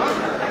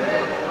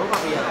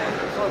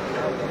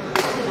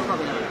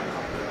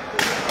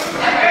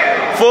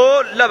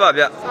4လက်ပါ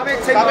ဗျာ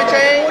စာပေချ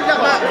င်းလက်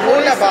ပါ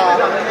4လက်ပါ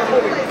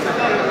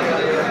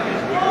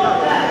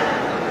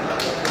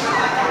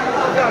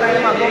来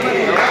嘛，我们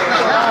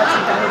啊，去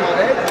讲嘛嘞，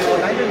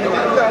来就你们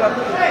不要了，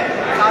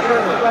他说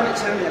我管你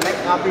钱的来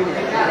咖啡的，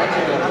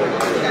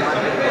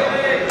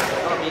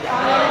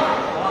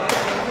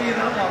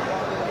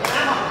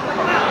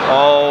哦，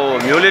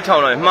မျိုးလေးထော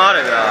င်လိုက်မှားတ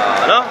ယ်ဗျာ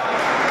နော်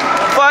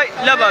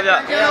5လက်ပါဗျာ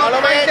အား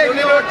လုံးပဲမျိုး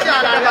လေးတို့ကြာ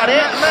လာပါတ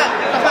ယ်အမှတ်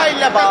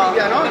5လက်ပါ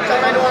ဗျာနော်ကျော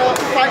င်းတိုင်းတော့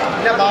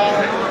5လက်ပါ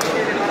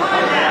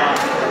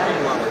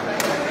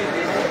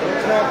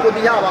ကိုတ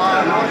ရားပါ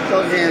နော်ကျော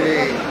င်းစင်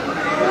လေး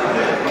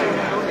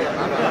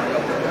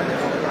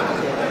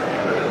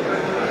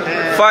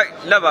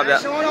 5လက်ပါဗျ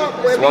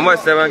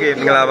1.7k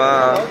မင်္ဂလာပါ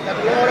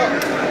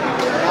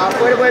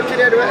ပွဲပွဲဖြစ်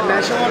တဲ့အတွက်အန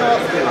န်ရှောတော့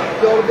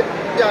ပြော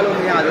ပြလို့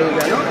မရသေးဘူး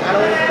ဗျာနော်အား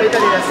လုံးပိတ်သ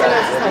က်နေတဲ့ဆက်လ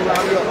က်ဆောင်လာ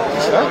ပြီးတော့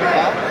ရှော့ပါ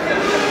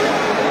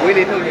ဝေး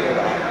လေးထုတ်နေ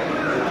ပါ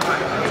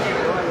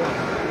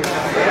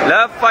လ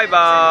က်5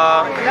ပါ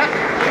လက်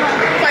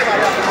5ပါ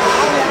ဗျာ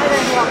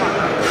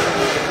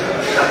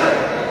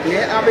ဒီ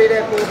အားပေး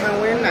တဲ့ကိုမှန်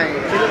ဝင်းနိုင်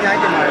ကျေးဇူးများ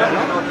တင်ပါတယ်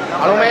နော်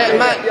အားလုံးပဲအ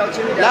မှတ်ရောက်ချ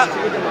င်းလက်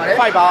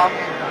5ပါ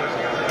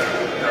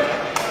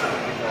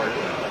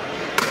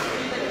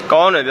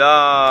ကောင်းတယ်ဗျာ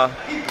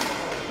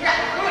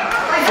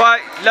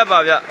5လက်ပါ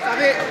ဗျာစာ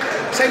ပေ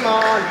ချိန်မှာ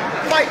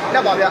5လ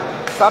က်ပါဗျာ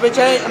စာပေ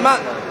ချိန်အမှတ်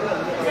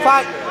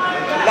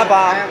5လက်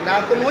ပါဒါ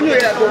ကိုမိုးညွေ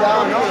ရဲ့ကိုပါ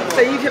နော်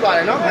စိတ်ကြီးဖြစ်ပါတ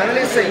ယ်နော်မန္တ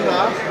လေးစိတ်ပါ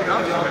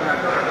နော်6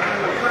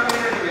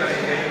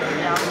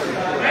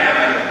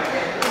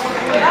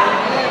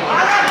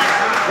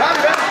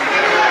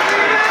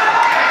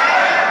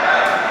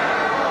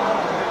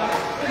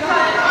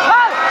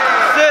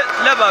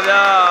လက်ပါ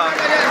ဗျာ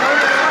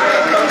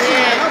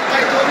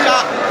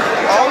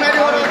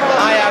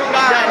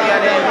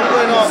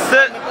စ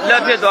စ်လ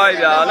က်ဖြစ်သွားပြီ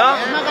ဗျာနော်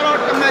အမှန်ကတော့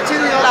တမတ်ချ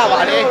င်းရောက်လာပါ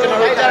လေကျွန်တော်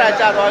တို့ကြားတာ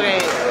ကြားသွားခ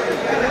င်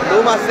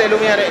လုံးမဆယ်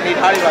လို့မရတဲ့အနေ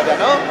ထားတွေပါဗျာ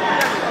နော်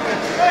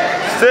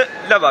စစ်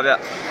လက်ပါဗျာ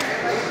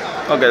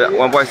ဟုတ်ကဲ့ဗျ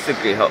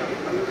 1.6k ဟုတ်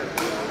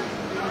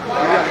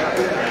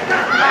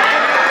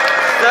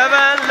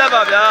7လက်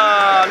ပါဗျာ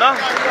နော်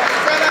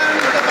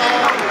7လက်ပါ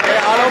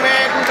အားလုံးပဲ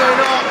ခုဆို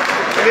တော့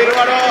ဒီလိုက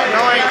တော့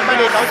နောက်အမှတ်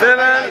တွေတောင်း7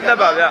လက်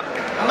ပါဗျာ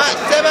အမှတ်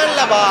7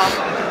လက်ပါ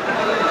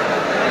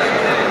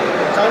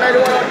ကျောင်းလေး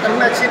တို့ကတော့တ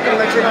မတ်ချင်းတော့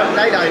လိုက်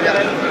တာဗျာ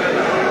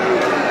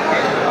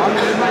အော်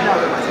ဒီမှတ်တော့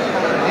ဒီ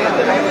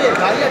တိုင်းကြီး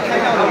ဓာတ်ရက်ထို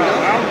င်အောင်လို့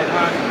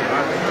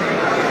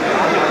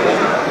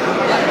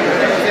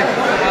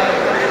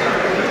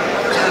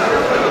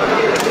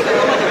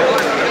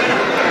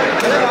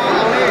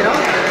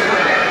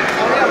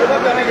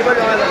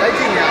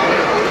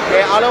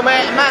အားလုံးပဲ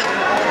အမှတ်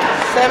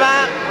7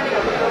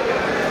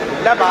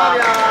လက်ပါ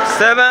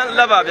7လ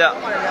က်ပါဗျာ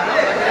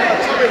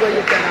6ပဲရ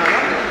ပြန်တာ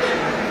နော်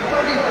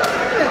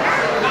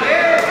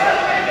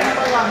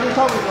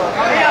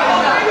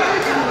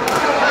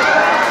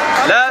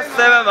လက်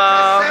7ပါ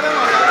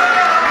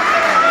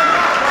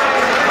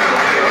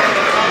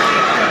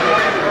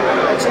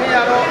ချင်းရ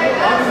တော့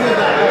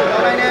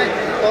တိုင်းနဲ့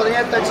တော်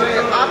တဲ့တချင်း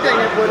အားပြိုင်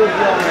နေပွဲလို့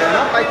ပြောမယ်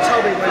နော်ပိုက်6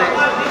ပဲပဲ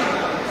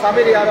စာ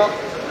ပေတွေကတော့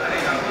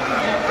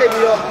တိတ်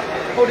ပြီးတော့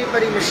ဟိုဒီပ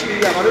ရီမရှိဘူး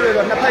။ဘာလို့လဲဆို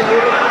တော့နှစ်ဖက်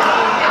ရိုးလို့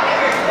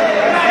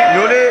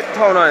မျိုးလေး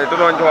ထောင်းတယ်တော်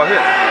တော်ကြွားဖြ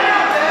စ်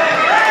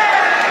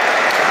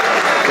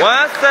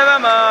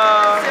17မှာ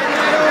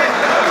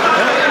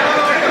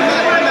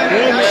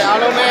အား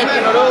လုံးပဲကျွ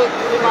န်တော်တို့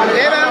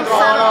11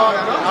ဆောင်းတော့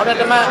နောက်တ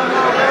စ်မှတ်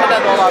ဖတ်တ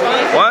တ်သွားပါပြီ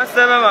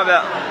17ပါဗျ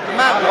အ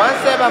မှတ်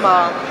17မှာ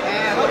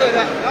ဟုတ်တယ်ဗျ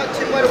။ချ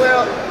င်းပွဲ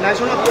တော့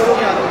national ပြောလို့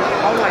မရဘူး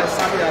။အောင်းလာ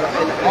စားပြရတော့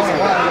အဲ့ဒါ။မ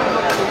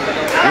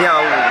ရ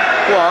ဘူး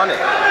။ကိုအောင်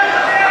နဲ့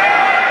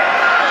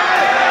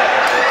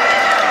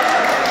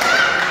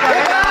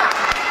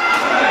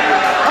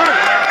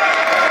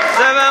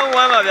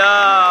7-1ပါဗျာ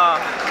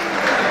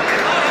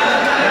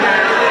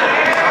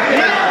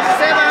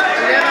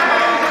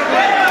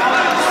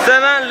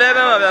7-11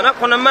ပါဗျာနော်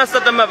9မှတ်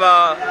17မှတ်ပါ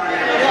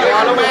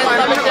အားလုံးပဲ7-1ပါ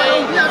ဒါမှမဟုတ်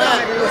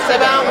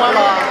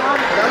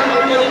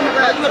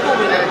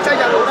ဘူးကြိုက်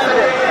ကြလို့ဆက်တ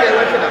ယ်ပြေ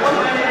ဝဲဖြစ်တာပါ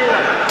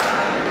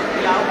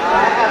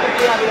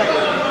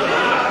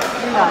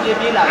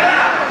ပြေးလာ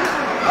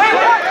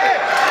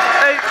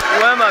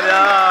8-1ပါ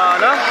ဗျာ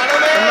နော်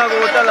အမှတ်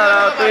ကိုတက်လာတာ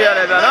တွေ့ရတ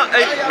ယ်ဗျာနော်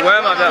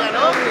8-1ပါဗျာ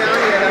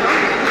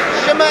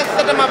ရှမတ်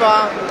7မှတ်ပါ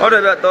ဟုတ်တ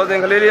ယ်ဗျတော်စင်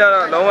ကလေးလေးက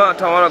တော့လုံးဝ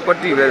ထောင်ကတော့ကွက်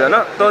တီပဲဗျာ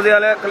နော်တော်စင်က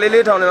လည်းကလေး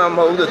လေးထောင်နေမှာမ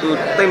ဟုတ်ဘူးဆိုသူ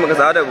တိတ်မက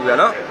စားတတ်ဘူးဗျာ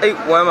နော်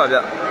8-1ပါ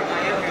ဗျာ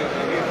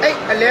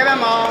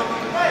8-11မှာ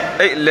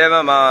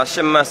8-11မှာ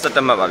8မှတ်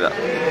17မှတ်ပါဗျာ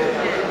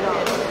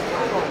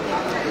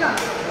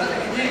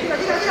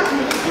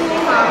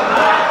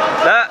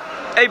လက်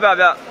8ပါ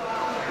ဗျာ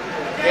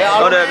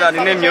ဟုတ်တယ်ဗျဒီ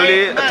နေ့မျိုး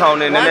လေးအထောင်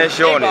နေနည်းနည်း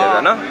ရှော့နေတယ်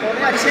ဗျာနော်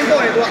ချင်း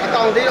ပေါ်နေသူကအ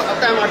တောင်သေးတော့အ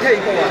တန်မှာထည့်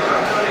ပြီးပေါ့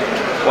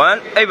ပါ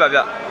1-8ပါ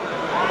ဗျာ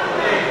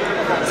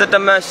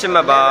17မှတ်8မှ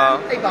တ်ပါ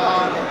8ပါ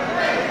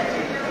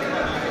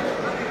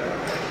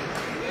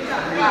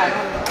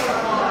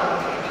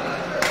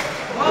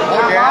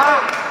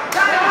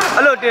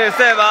အဲ့လိုတင်ဆ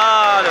က်ပါ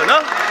လို့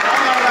နော်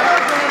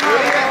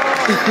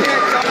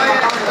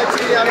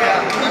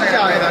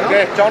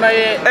ကဲကျောင်းသား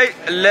ရဲ့အဲ့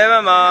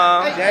11မှာ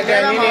ရန်က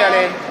န်ကြီးတွေကလ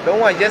ည်းလုံး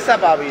ဝရက်ဆက်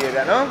ပါပြီ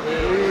ဗျာနော်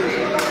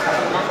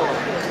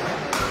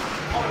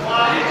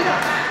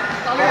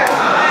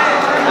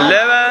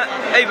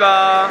11 8ပါ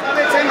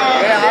ကဲ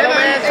အားလုံး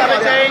ပဲစပ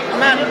ချင်းအ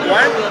မှတ်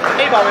1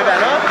 8ပါပဲဗျာ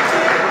နော်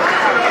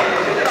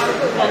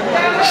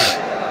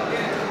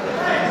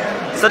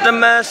စတ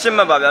မန်8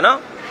မှတ်ပါဗျာနော်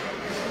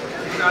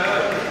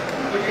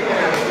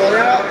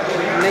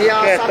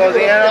ကဲတော်စ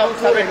င်ကတော့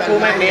စပချင်း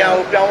ထိုးမဲ့နေရာ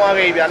ကိုပြောင်းသွား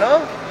ပြီဗျာနော်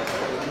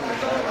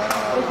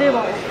ဟုတ်သေး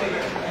ပါဘူး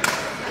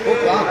ဟုတ်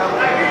ပါ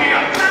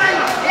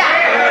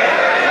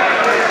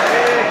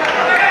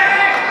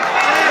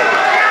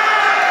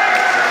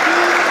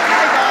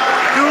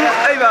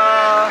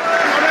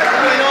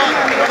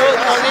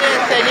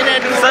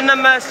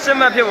12မှတ်10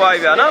မှတ်ဖြစ်သွားပြီ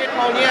ဗျာနော်။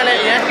ပေါင်ကြီးကလည်း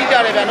အရင်တိကျ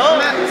တယ်ဗျာနော်။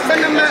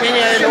12မှတ်ချင်းချ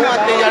င်းလုံးဝ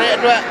တင်ကြတဲ့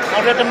အတွက်နော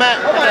က်တစ်မှတ်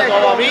တက်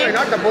သွားပါပြီ။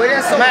နော်တပွဲ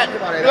ရဲ့ဆုံးမှတ်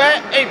တွဲ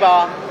8ပါ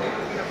။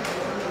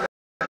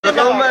3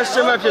မှတ်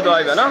10မှတ်ဖြစ်သွား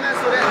ပြီဗျာနော်။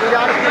ဆိုတဲ့နေ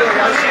ရာတစ်ခုတော့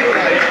ရောက်ရှိလို့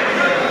ပါတယ်။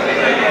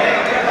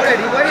ဟုတ်တယ်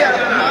ဒီပွဲတွေက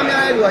တော့အား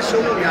များတဲ့လူက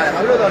ရှုံးလို့များတယ်။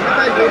ဘာလို့လဲဆိုတော့နှစ်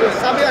ပိုက်လို့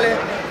စားပြရလဲ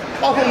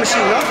ပေါက်ဖို့မရှိ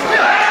ဘူးနော်။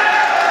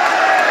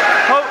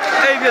ဟုတ်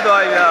အိပ်ဖြစ်သွား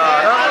ပြီဗျာ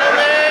နော်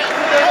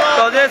။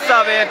တော်တဲ့စာ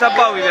ပဲထပ်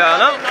ပေါက်ပြီဗျာ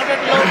နော်။နောက်တစ်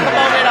လုံးထပ်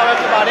ပေါက်နေတာပဲ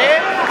ဖြစ်ပါတယ်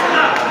။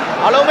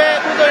အားလုံးပဲအ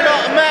ခုဆိုရင်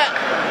တော့အမှတ်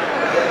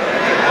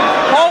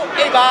ဟုတ်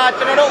အိပ်ပါ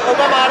ကျွန်တော်တို့ဟို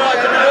ဘက်မှာတော့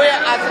ကျွန်တော်တို့ရဲ့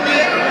အာစတီ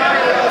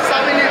စာ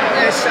မင်း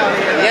နဲ့ရှာ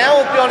နေရန်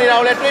ကိုပြောနေတာ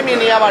ကိုလည်းတွေ့မြင်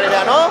နေရပါတယ်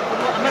ဗျာနော်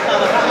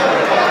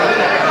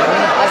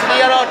အာစတီ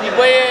ကတော့ဒီ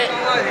ပွဲရဲ့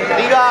အ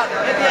ဓိက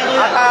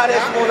အားရတဲ့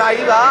စပွန်ဆာ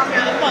ကြီးပါ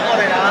ဟုတ်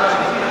တယ်လား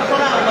ဆော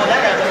နာအောင်လို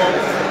က်တယ်ကျွန်တော်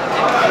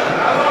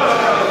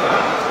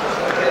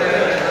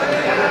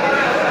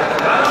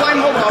ဝိုင်း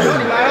မဟုတ်ပါဘူး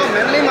ဒီမှာတော့မ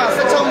န္တလေးမှာ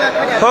16မှတ်ခ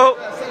က်တယ်ဟုတ်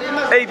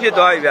အိပ်ဖြစ်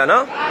သွားပြီဗျာ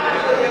နော်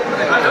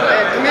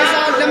သမင်း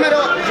စားလက်မ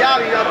တော့ရ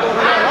ပြီတော့ပုံ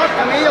တော့နော်သ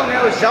မင်းရုံနဲ့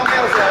ကိုရောင်း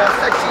မြောက်ဆိုတော့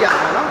ဆက်ကြည့်ရ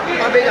အောင်နော်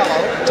အားပေးကြပါ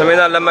ဦးသမင်း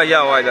သားလက်မရ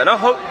သွားပြီဗျာနော်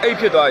ဟုတ်အိပ်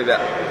ဖြစ်သွားပြီဗျာ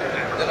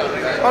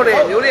ဟုတ်တယ်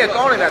မျိုးလေး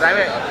ကောင်းနေတာဒါပေ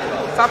မဲ့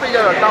စားပိတ်ကြ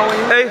တော့တောင်းဝင်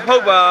အိပ်ဟု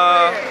တ်ပါ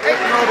အိပ်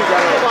နောက်ကြ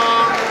တော့ပါ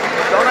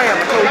ကျောင်းတိုင်းက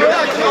မထုတ်ဘူး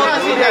ကျော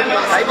င်းစီတဲ့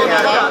ပြီးဆိုင်ပြန်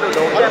လာလို့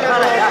တော့ပြထား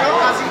လိုက်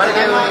မနက်က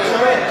တော့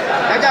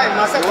ကြိုက်မ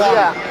ဆက်သွား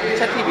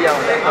ချက်တိပြအော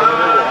င်လေအဲ့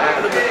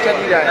လိုချက်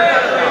တိတယ်လ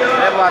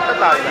ည်းဘာတက်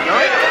တာလဲ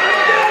နော်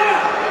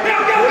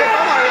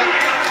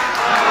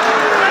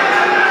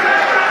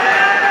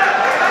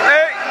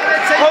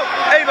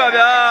ပါ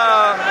ဗျာ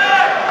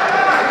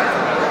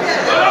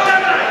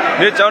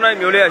ဒီကျောင်းတိုင်း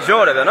မျိုးလေးက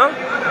ရော့တယ်ဗျာနော်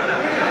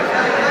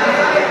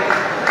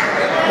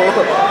ဟုတ်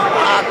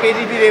အာ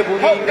KTV တွေဘူ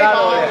ကြီးက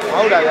တော့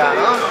ဟုတ်တာဗျာ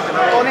နော်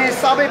တော်နေ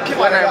စားပေးဖြစ်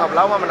ပါတယ်ဘယ်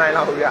လောက်မှမနိုင်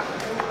တော့ဘူးဗျာ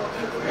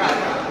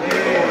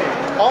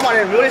အောင်းပါတ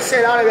ယ်မျိုးလေးဆ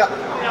ယ်ထားတယ်ဗျ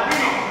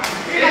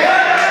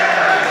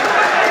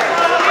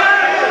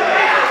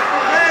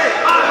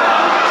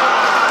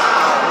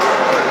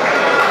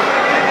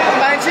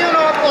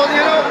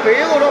ဘေး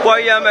ကိုတော့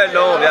ပွားရမဲ့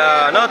လုံးဗျာ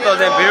နော်တော်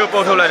စင်ဘေးကိုပု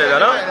တ်ထုတ်လိုက်တယ်ဗျာ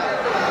နော်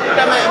တ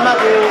မန်အမတ်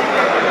ကို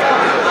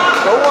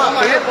လုံးဝ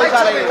ဘေးကိုပုတ်ချ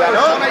လိုက်တယ်ဗျာ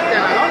နော်လိုက်တ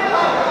ယ်နော်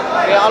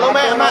ဒီအားလုံး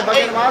ပဲအမတ်အိ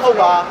တ်ဟုတ်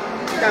ပါ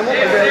တန်ဖို့မ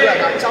လွယ်ဘူး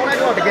ကချောင်းလိုက်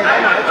တော့တကယ်ကော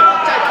င်းပါလေကျွန်တော်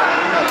ကြိုက်ပါတယ်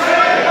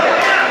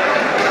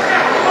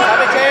စာ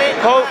ပချင်း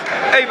ဟုတ်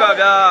အိတ်ပါ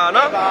ဗျာ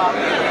နော်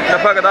တစ်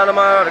ဖက်ကစားသ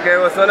မားတော့တကယ်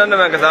ကိုဆွမ်းတဲ့န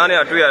မကစားနေ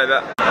တာတွေ့ရတယ်ဗျ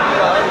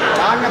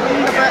ဒါနှစ်ခု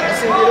တစ်ဖက်အ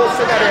စီအပြေလို့စ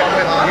စ်တတ်တဲ့အ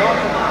ဖွဲ့ပါနော်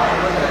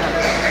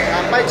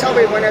ပိုက်6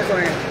ပေခွဲနေဆို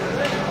ရင်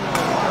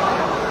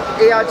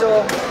အေးအားကျော်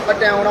အ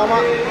တန်အောင်တော့မှ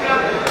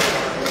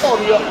ပေါ့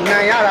ပြီးတော့နို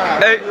င်ရတာ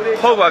အေး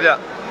ဟုတ်ပါဗျ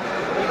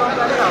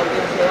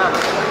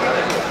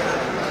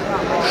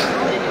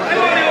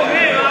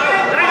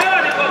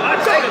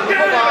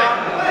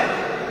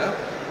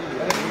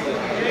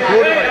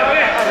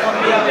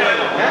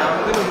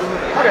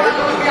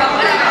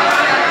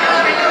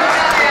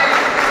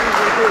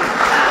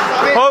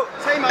တ်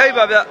အိပ်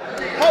ပါဗျ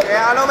ဟုတ်ကဲ့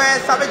အားလုံးပဲ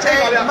စပစ်ချင်း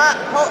အမ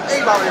ဟုတ်အိ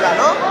ပ်ပါပြီလား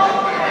နော်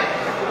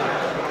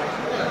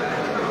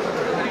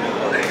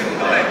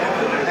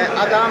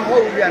အကမ်းဟု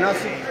တ်ပြန်နော်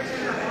စို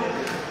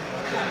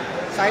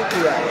င်းကြ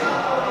ည့်ရ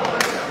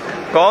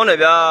ကောင်းတယ်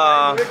ဗျာ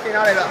တင်ရ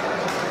တယ်ဗျ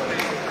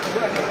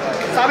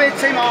စားပေး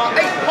ချိန်မှာ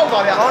အိတ်ဟုတ်ပါ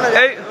ဗျာကောင်းတယ်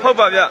အိတ်ဟုတ်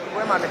ပါဗျာ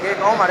ပွဲမှာတကယ်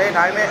ကောင်းပါတယ်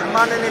ဒါပေမဲ့အ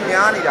မှားနည်းနည်း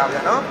များနေတာ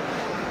ဗျာနော်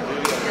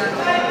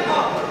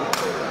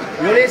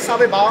မျိုးလေးစား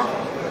ပေးပါ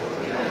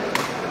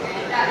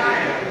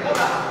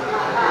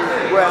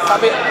ပွဲစား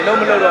ပေးအလုံး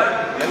မလို့တော့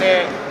နည်းန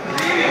ည်း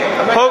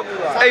ဟုတ်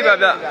အိပ်ပါ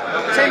ဗျ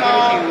ချိန်မှာ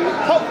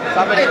ဟုတ်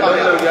စားပေးပေါက်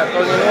လို့ကြာ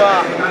တော်စင်တို့က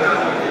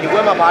ဒီဘ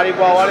က်မှာဘာတွေ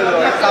ပွားသွားလဲဆို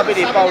တော့စားပေး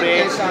တွေပေါက်တ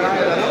ယ်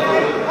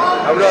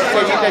နောက်ပြီးတော့ဆ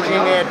က်ချင်းတက်ချ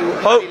င်းနဲ့အတူ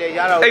ဟုတ်လေရ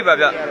တော့အိပ်ပါ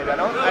ဗျ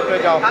နော်အဲ့အတွ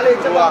က်ကြောင့်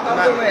သူက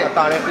အ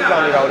တားနဲ့ပြီးဆော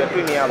င်နေတာကိုလည်း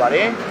တွေ့နေရပါတ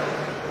ယ်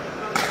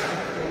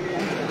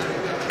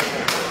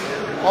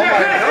ဟုတ်ပါ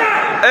ပြီနော်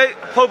အေး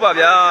ဟုတ်ပါ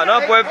ဗျာ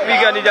နော်ပွဲပြီး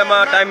ကနေကြမှာ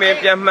တိုင်ပင်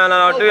ပြန်မှန်လာ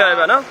တော့တွေ့ရတယ်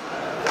ဗျာနော်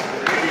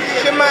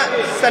ရှင်းမှ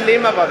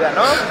14မှတ်ပါဗျာ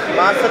နော်ဒီ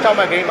မှာ16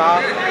မှတ်ဂိမ်းပါ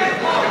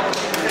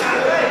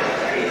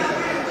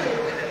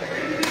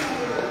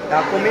ဒါ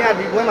ကိုမင်းက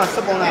ဒီပွဲမှာစ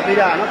ပွန်ဆာပေး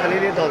တာနော်ခ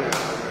လေးလေးတော့ပြီ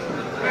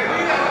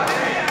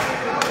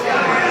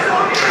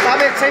စား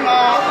ပေးချိန်မှာ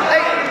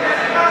အေး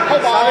ဟု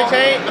တ်ပါပြီချ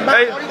င်း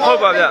ဟုတ်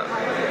ပါဗျ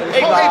အိ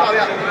တ်ပါ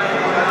ဗျ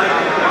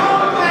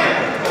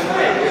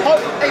ဟု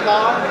တ်အိတ်ပါ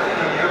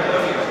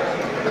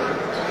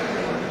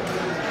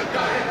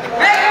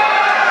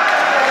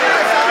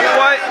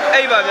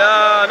အိပ်ပါဗျာ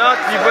နော်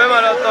ဒီပွဲမှာ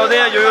တော့တော်တဲ့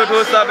ရိုးရိုး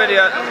ထိုးစားပဲတွေ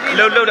က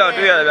လှုပ်တော့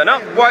တွေ့ရတယ်ဗျာနော်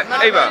white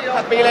အိပ်ပါ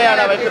ပေးလိုက်ရ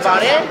တာပဲဖြစ်ပါ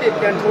တယ်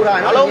ပြန်ထိုးတာ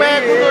အလုံးမဲ့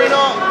ကုသိုလ်ရင်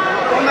တော့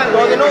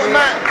တော်တဲ့တို့အ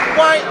မှတ်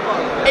white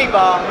အိပ်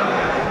ပါ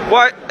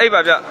white အိပ်ပါ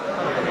ဗျာ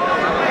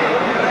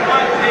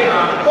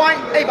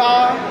white အိပ်ပါ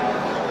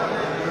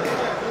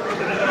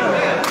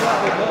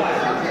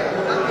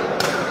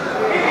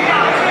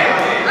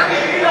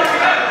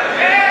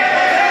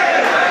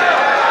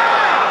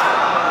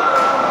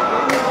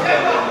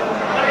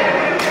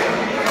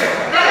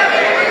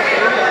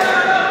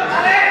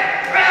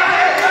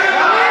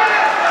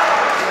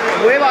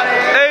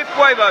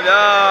8 ပါ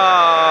ဗျာ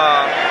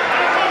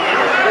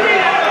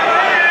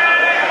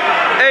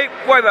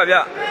8 point ပါဗျာ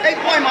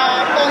8 point မှာ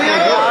ပုံရ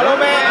တော့အားလုံး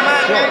ပဲအမှ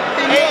န်တင်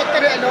ပြီးတ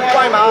က်တဲ့အလုံး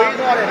point မှာဝေး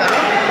သွားတယ်ဗျာ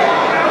နော်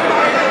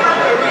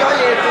ဒီရော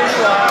ရေတူး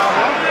ပါ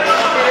နော်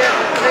ဒီ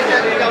လက်ချ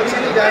က်တွေရောက်ချ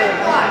င်းနေတိုင်း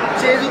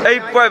ကျေးဇူး8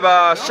 point ပါ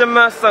10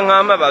မှတ်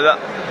15မှတ်ပါဗျာ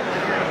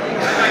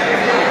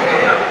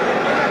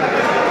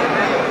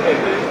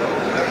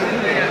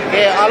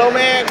ကဲအားလုံး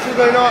ပဲခု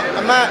ဆိုရင်တော့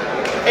အမှတ်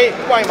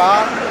8 point ပါ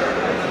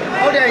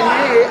ဟုတ်တယ်ညီ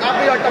လေးအား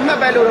ပြီးတော့တမတ်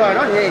ပဲလို့တော့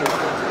နော်ညီ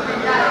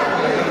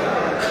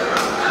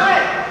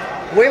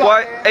ဝေးပါ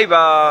8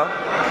ပါ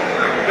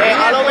ကဲ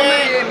အားလုံးပဲ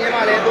မြန်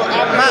မာလေသူ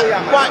အားပြီးရ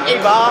မှာ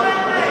8ပါ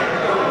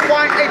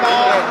8ပါ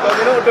တော့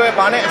ကျွန်တော်အတွက်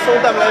ဗာနဲ့အ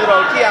ဆုံးသတ်မလဲဆို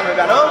တော့ကြည့်ရမယ်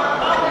ဗျာနော်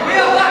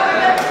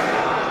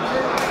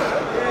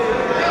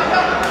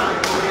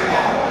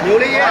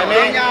မျိုးလေးရဲ့ဘ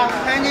ယ်ညာ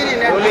ဆန်းကြီးတွေ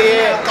နဲ့မျိုးလေး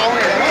ရဲ့ကောင်းတ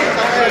ယ်နော်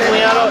ကောင်းတယ်ဝ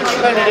င်ရတော့ရှိ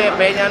ခဲ့နေတဲ့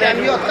ဘယ်ညာနဲ့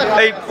ပြီးတော့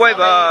8 point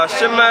ပါ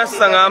10မှတ်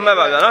15မှတ်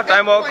ပါဗျာနော်တို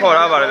င်းဘောခေါ်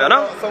ထားပါတယ်ဗျာ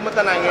နော်ဆုံးမတ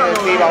က်နိုင်ခဲ့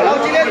သေးပါဘူး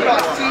ကြည့်လိုက်တော့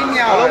ကြီး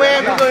များအားလုံးပဲအ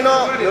ခုဆိုရင်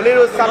တော့မျိုးလေး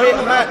တို့စာပေ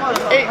အမှတ်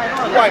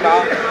8 point ပါ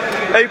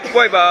8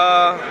 point ပါ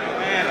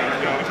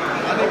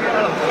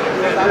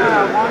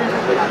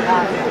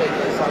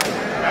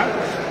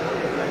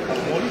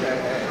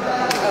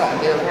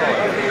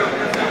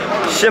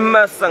10မှ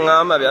တ်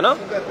15မှတ်ဗျာနော်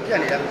ပြက်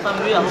နေတယ်ဆမ်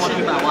ရီရဟို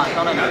မှာပါ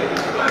တောင်းလိုက်တယ်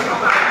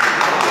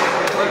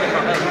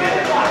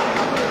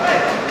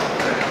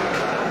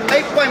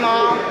8 point မှာ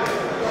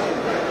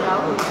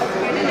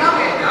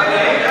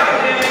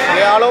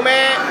အားလုံးပဲ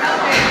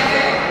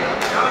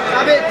ဒါ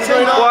ပေမဲ့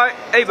point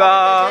 8ပါ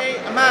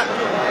အမှတ်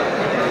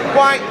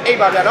point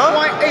 8ပါဗျာနော်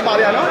point 8ပါ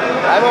ဗျာနော်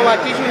အဲပေါ်မှာ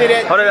ကြီးစုနေတဲ့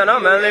ဟုတ်တယ်ဗျာ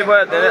နော်မန်လေးဘွဲ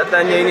အတ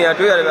န်ငိမ့်နေတာ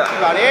တွေ့ရတယ်ဗျ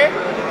ပါလေ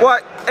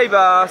point 8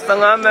ပါ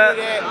15မှတ်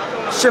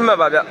10မှတ်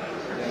ပါဗျ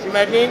ဒီမ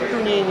တင်တူ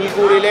ညီ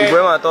ကိုတွေလည်းဒီ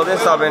ဘွဲမှာတော်တဲ့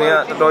စာပင်တွေက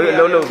တော်တော်ကြီးအ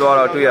လုံးလုံးသွား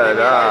တော့တွေ့ရတယ်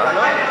ဗျာ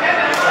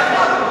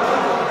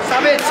စာ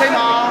ပေချိန်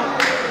မှာ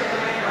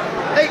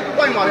8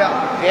 point ပါဗျာ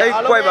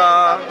8 point ပါ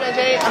ပြန်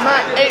ချိန်အမှ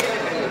တ်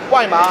8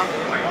 point ပါ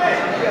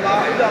ပြပါ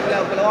ဥဒ္ဒဘ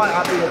လောကလော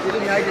အားပြီးတော့ဒီ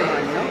လိုအများကြီးတင်ပါ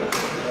နေနော်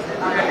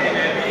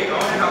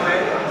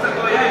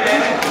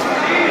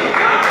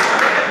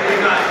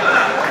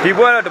ဒီ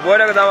ပွဲတော့တပွဲ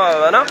တက်ကစားပါ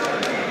ပါနော်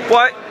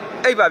point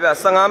 8ပါဗျ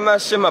15မှတ်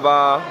10မှတ်ပါ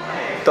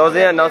တော်စ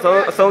င်းကနောက်ဆုံး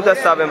အဆုံးသက်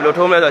စာပင်ဘယ်လို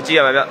ထိုးမလဲဆိုတော့ကြည့်ရ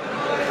မှာဗျ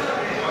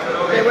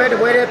ဒီပွဲတ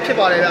ပွဲတည်းဖြစ်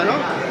ပါတယ်ဗျာနော်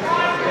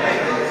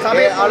စာ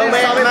ပေအားလုံးပဲ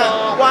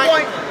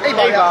point 8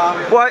ပါဗျာ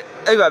point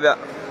 8ပါဗျ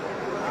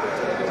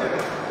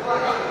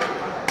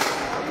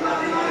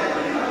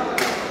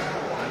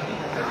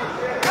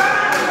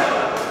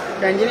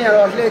ကန်ကြီးနေရ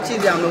တော့လှည့်ကြည့်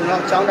ကြမလို့เนา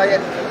ะចောင်းတိုက်ရဲ့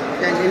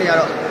ကန်ကြီးနေရ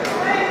တော့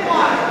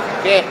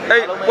ကဲ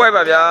8 point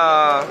ပါဗျာ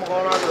မကော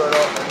င်းလားဆို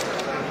တော့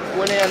ဝ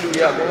င်းနေရလူ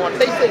တွေကဘုံက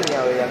တိတ်စိတ်နေရ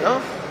ပဲเนาะ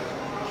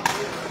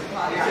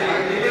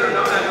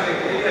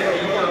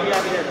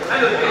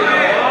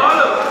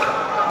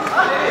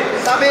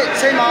စာပေ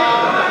ချိန်မှာ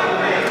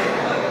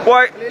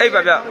point 8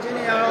ပါဗျ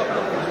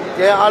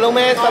ကဲအားလုံး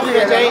ပဲစာပေ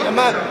ချိန်အ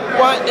မှတ်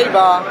point 8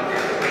ပါ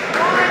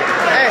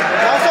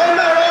နောက်ဆုံး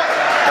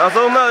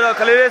တော့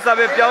ကလေးလေးစာ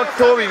ပေပြောင်း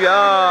ထိုးပြီဗျာ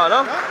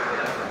နော်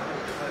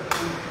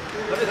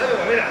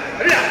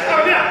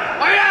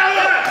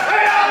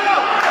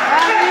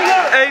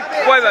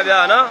8 point ပါဗျာ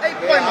နော်8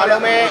 point ပါ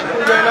လုံးပဲ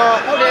ဦးဇင်တော့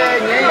ဟုတ်တယ်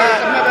ငင်းရ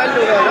အမှတ်ပဲ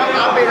လို့တော့နော်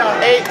အားပေးတာ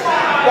8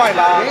 point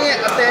ပါငင်းရ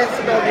အသေးစ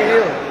တော်ကြီး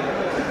လေး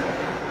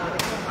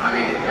ကို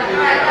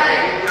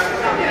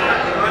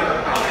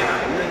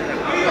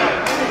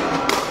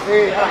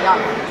ဟေးဟာရ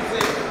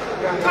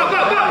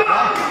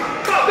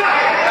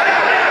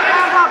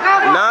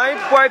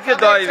9 point ဖြစ်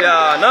သွားပြီဗျာ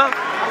နော်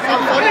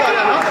sorry ပါ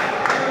ဗျာနော်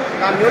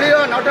ဒါမျိုးလေး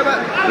တော့နောက်တစ်ပတ်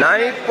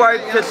9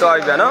 point ဖြစ်သွား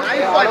ပြီဗျာနော်9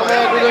 point ပဲ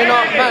ဒီလို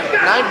တော့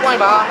9 point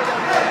ပါ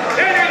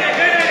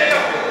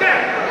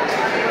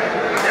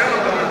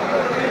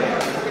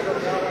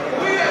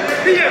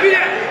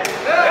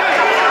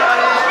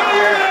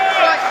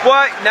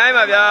point 9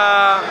ပါဗျာ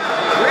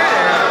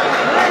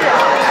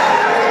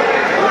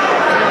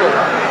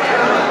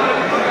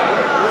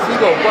စီ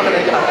ကိုပွက်ခ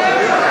နဲ့ကြာ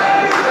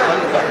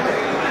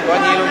တော့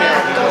ညီလိုမျိုး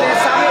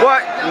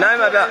point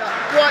 9ပါဗျာ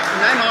point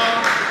 9ပါ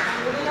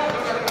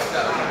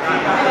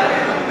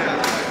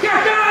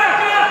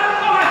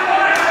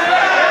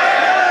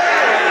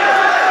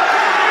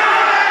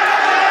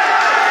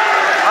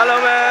အား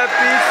လုံးပဲ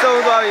ပြီး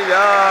ဆုံးသွားပြီ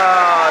ဗျာ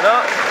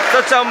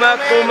 16မှ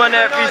9မှ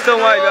နဲ့ပြီးဆုံး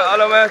သွားပြီဗျအား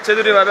လုံးပဲကျေး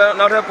ဇူးတင်ပါဗျ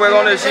နောက်ထပ်ပွဲကော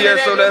င်းတွေရှိရဲ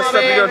ဆိုလဲဆ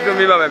က်ပြီးတော့တွန်း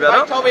ပေးပါမယ်ဗျ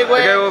နော်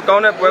တကယ်ကိုကော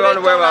င်းတဲ့ပွဲကောင်းတ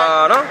စ်ပွဲပါ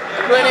နော်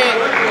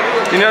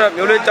ဒီနေ့တော့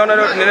မျိုးလေးကြောင်းတဲ့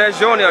တော့နည်းနည်း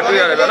ရော့နေတာတွေ့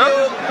ရတယ်ဗျနော်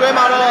တွဲ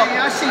မှာတော့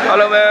အား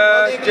လုံးပဲ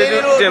ကျေး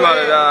ဇူးတင်ပါတ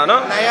ယ်ဗျ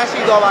နော်နိုင်ရရှိ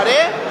သွားပါတ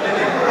ယ်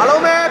အား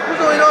လုံးပဲခု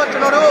ဆိုရင်တော့ကျွ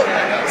န်တော်တို့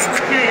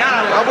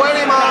အပွဲ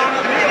လေးမှာ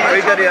ပြိ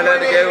တ္တတွေကလည်း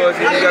တကယ်ကို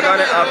စီစီကားကား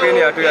နဲ့အားပေး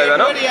နေတာတွေ့ရဗျ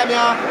နော်ဒီအ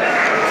များ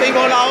စိတ်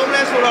ပေါ်လာအောင်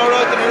လဲဆိုတော့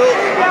ကျွန်တော်တို့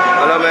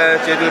အားလုံးပဲ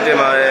ကျေးဇူးတင်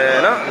ပါတယ်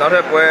နော်နောက်ထ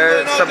ပ်ပွဲ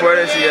ဆက်ပွဲ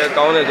တွေရှိရဲ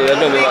ကောင်းတယ်ဆိုရင်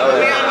လွှင့်ပေးပါဦး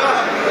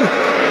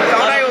ကော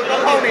င်းတိုင်းကို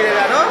တော့ပေါက်နေတယ်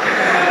ဗျနော်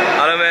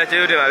အားလုံးပဲကျေး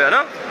ဇူးတင်ပါဗျ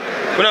နော်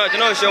ခုနကကျွ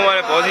န်တော်ရှုံးသွား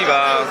တဲ့ဘောစီပါ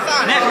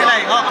နဲ့ထည့်လို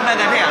က်ဟောအမှန်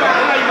တန်ထည့်ရအောင်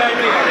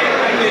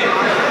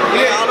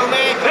ဒီအားလုံး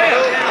ပဲ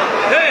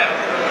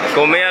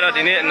ကိုမင်းကတော့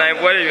ဒီနေ့အနိုင်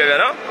ပွဲတွေပဲဗျ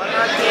နော်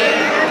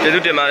ကျေး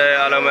ဇူးတင်ပါတယ်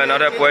အားလုံးပဲနော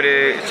က်ထပ်ပွဲတွေ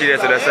ရှိတယ်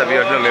ဆိုတော့ဆက်ပြီး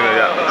တော့လွှင့်ပေးမယ်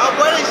ဗျနောက်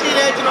ပွဲတွေရှိတ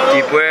ယ်ကျွန်တော်တို့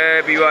ဒီပွဲ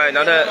ပြီးသွားရင်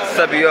နောက်ထပ်ဆ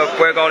က်ပြီးတော့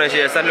ပွဲကောင်းနေရှိ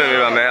ရဆက်လွှင့်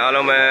ပေးပါမယ်အား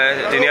လုံးပဲ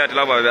ဒီနေ့ကဒီ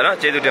လောက်ပါပဲဗျနော်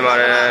ကျေးဇူးတင်ပါ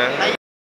တယ်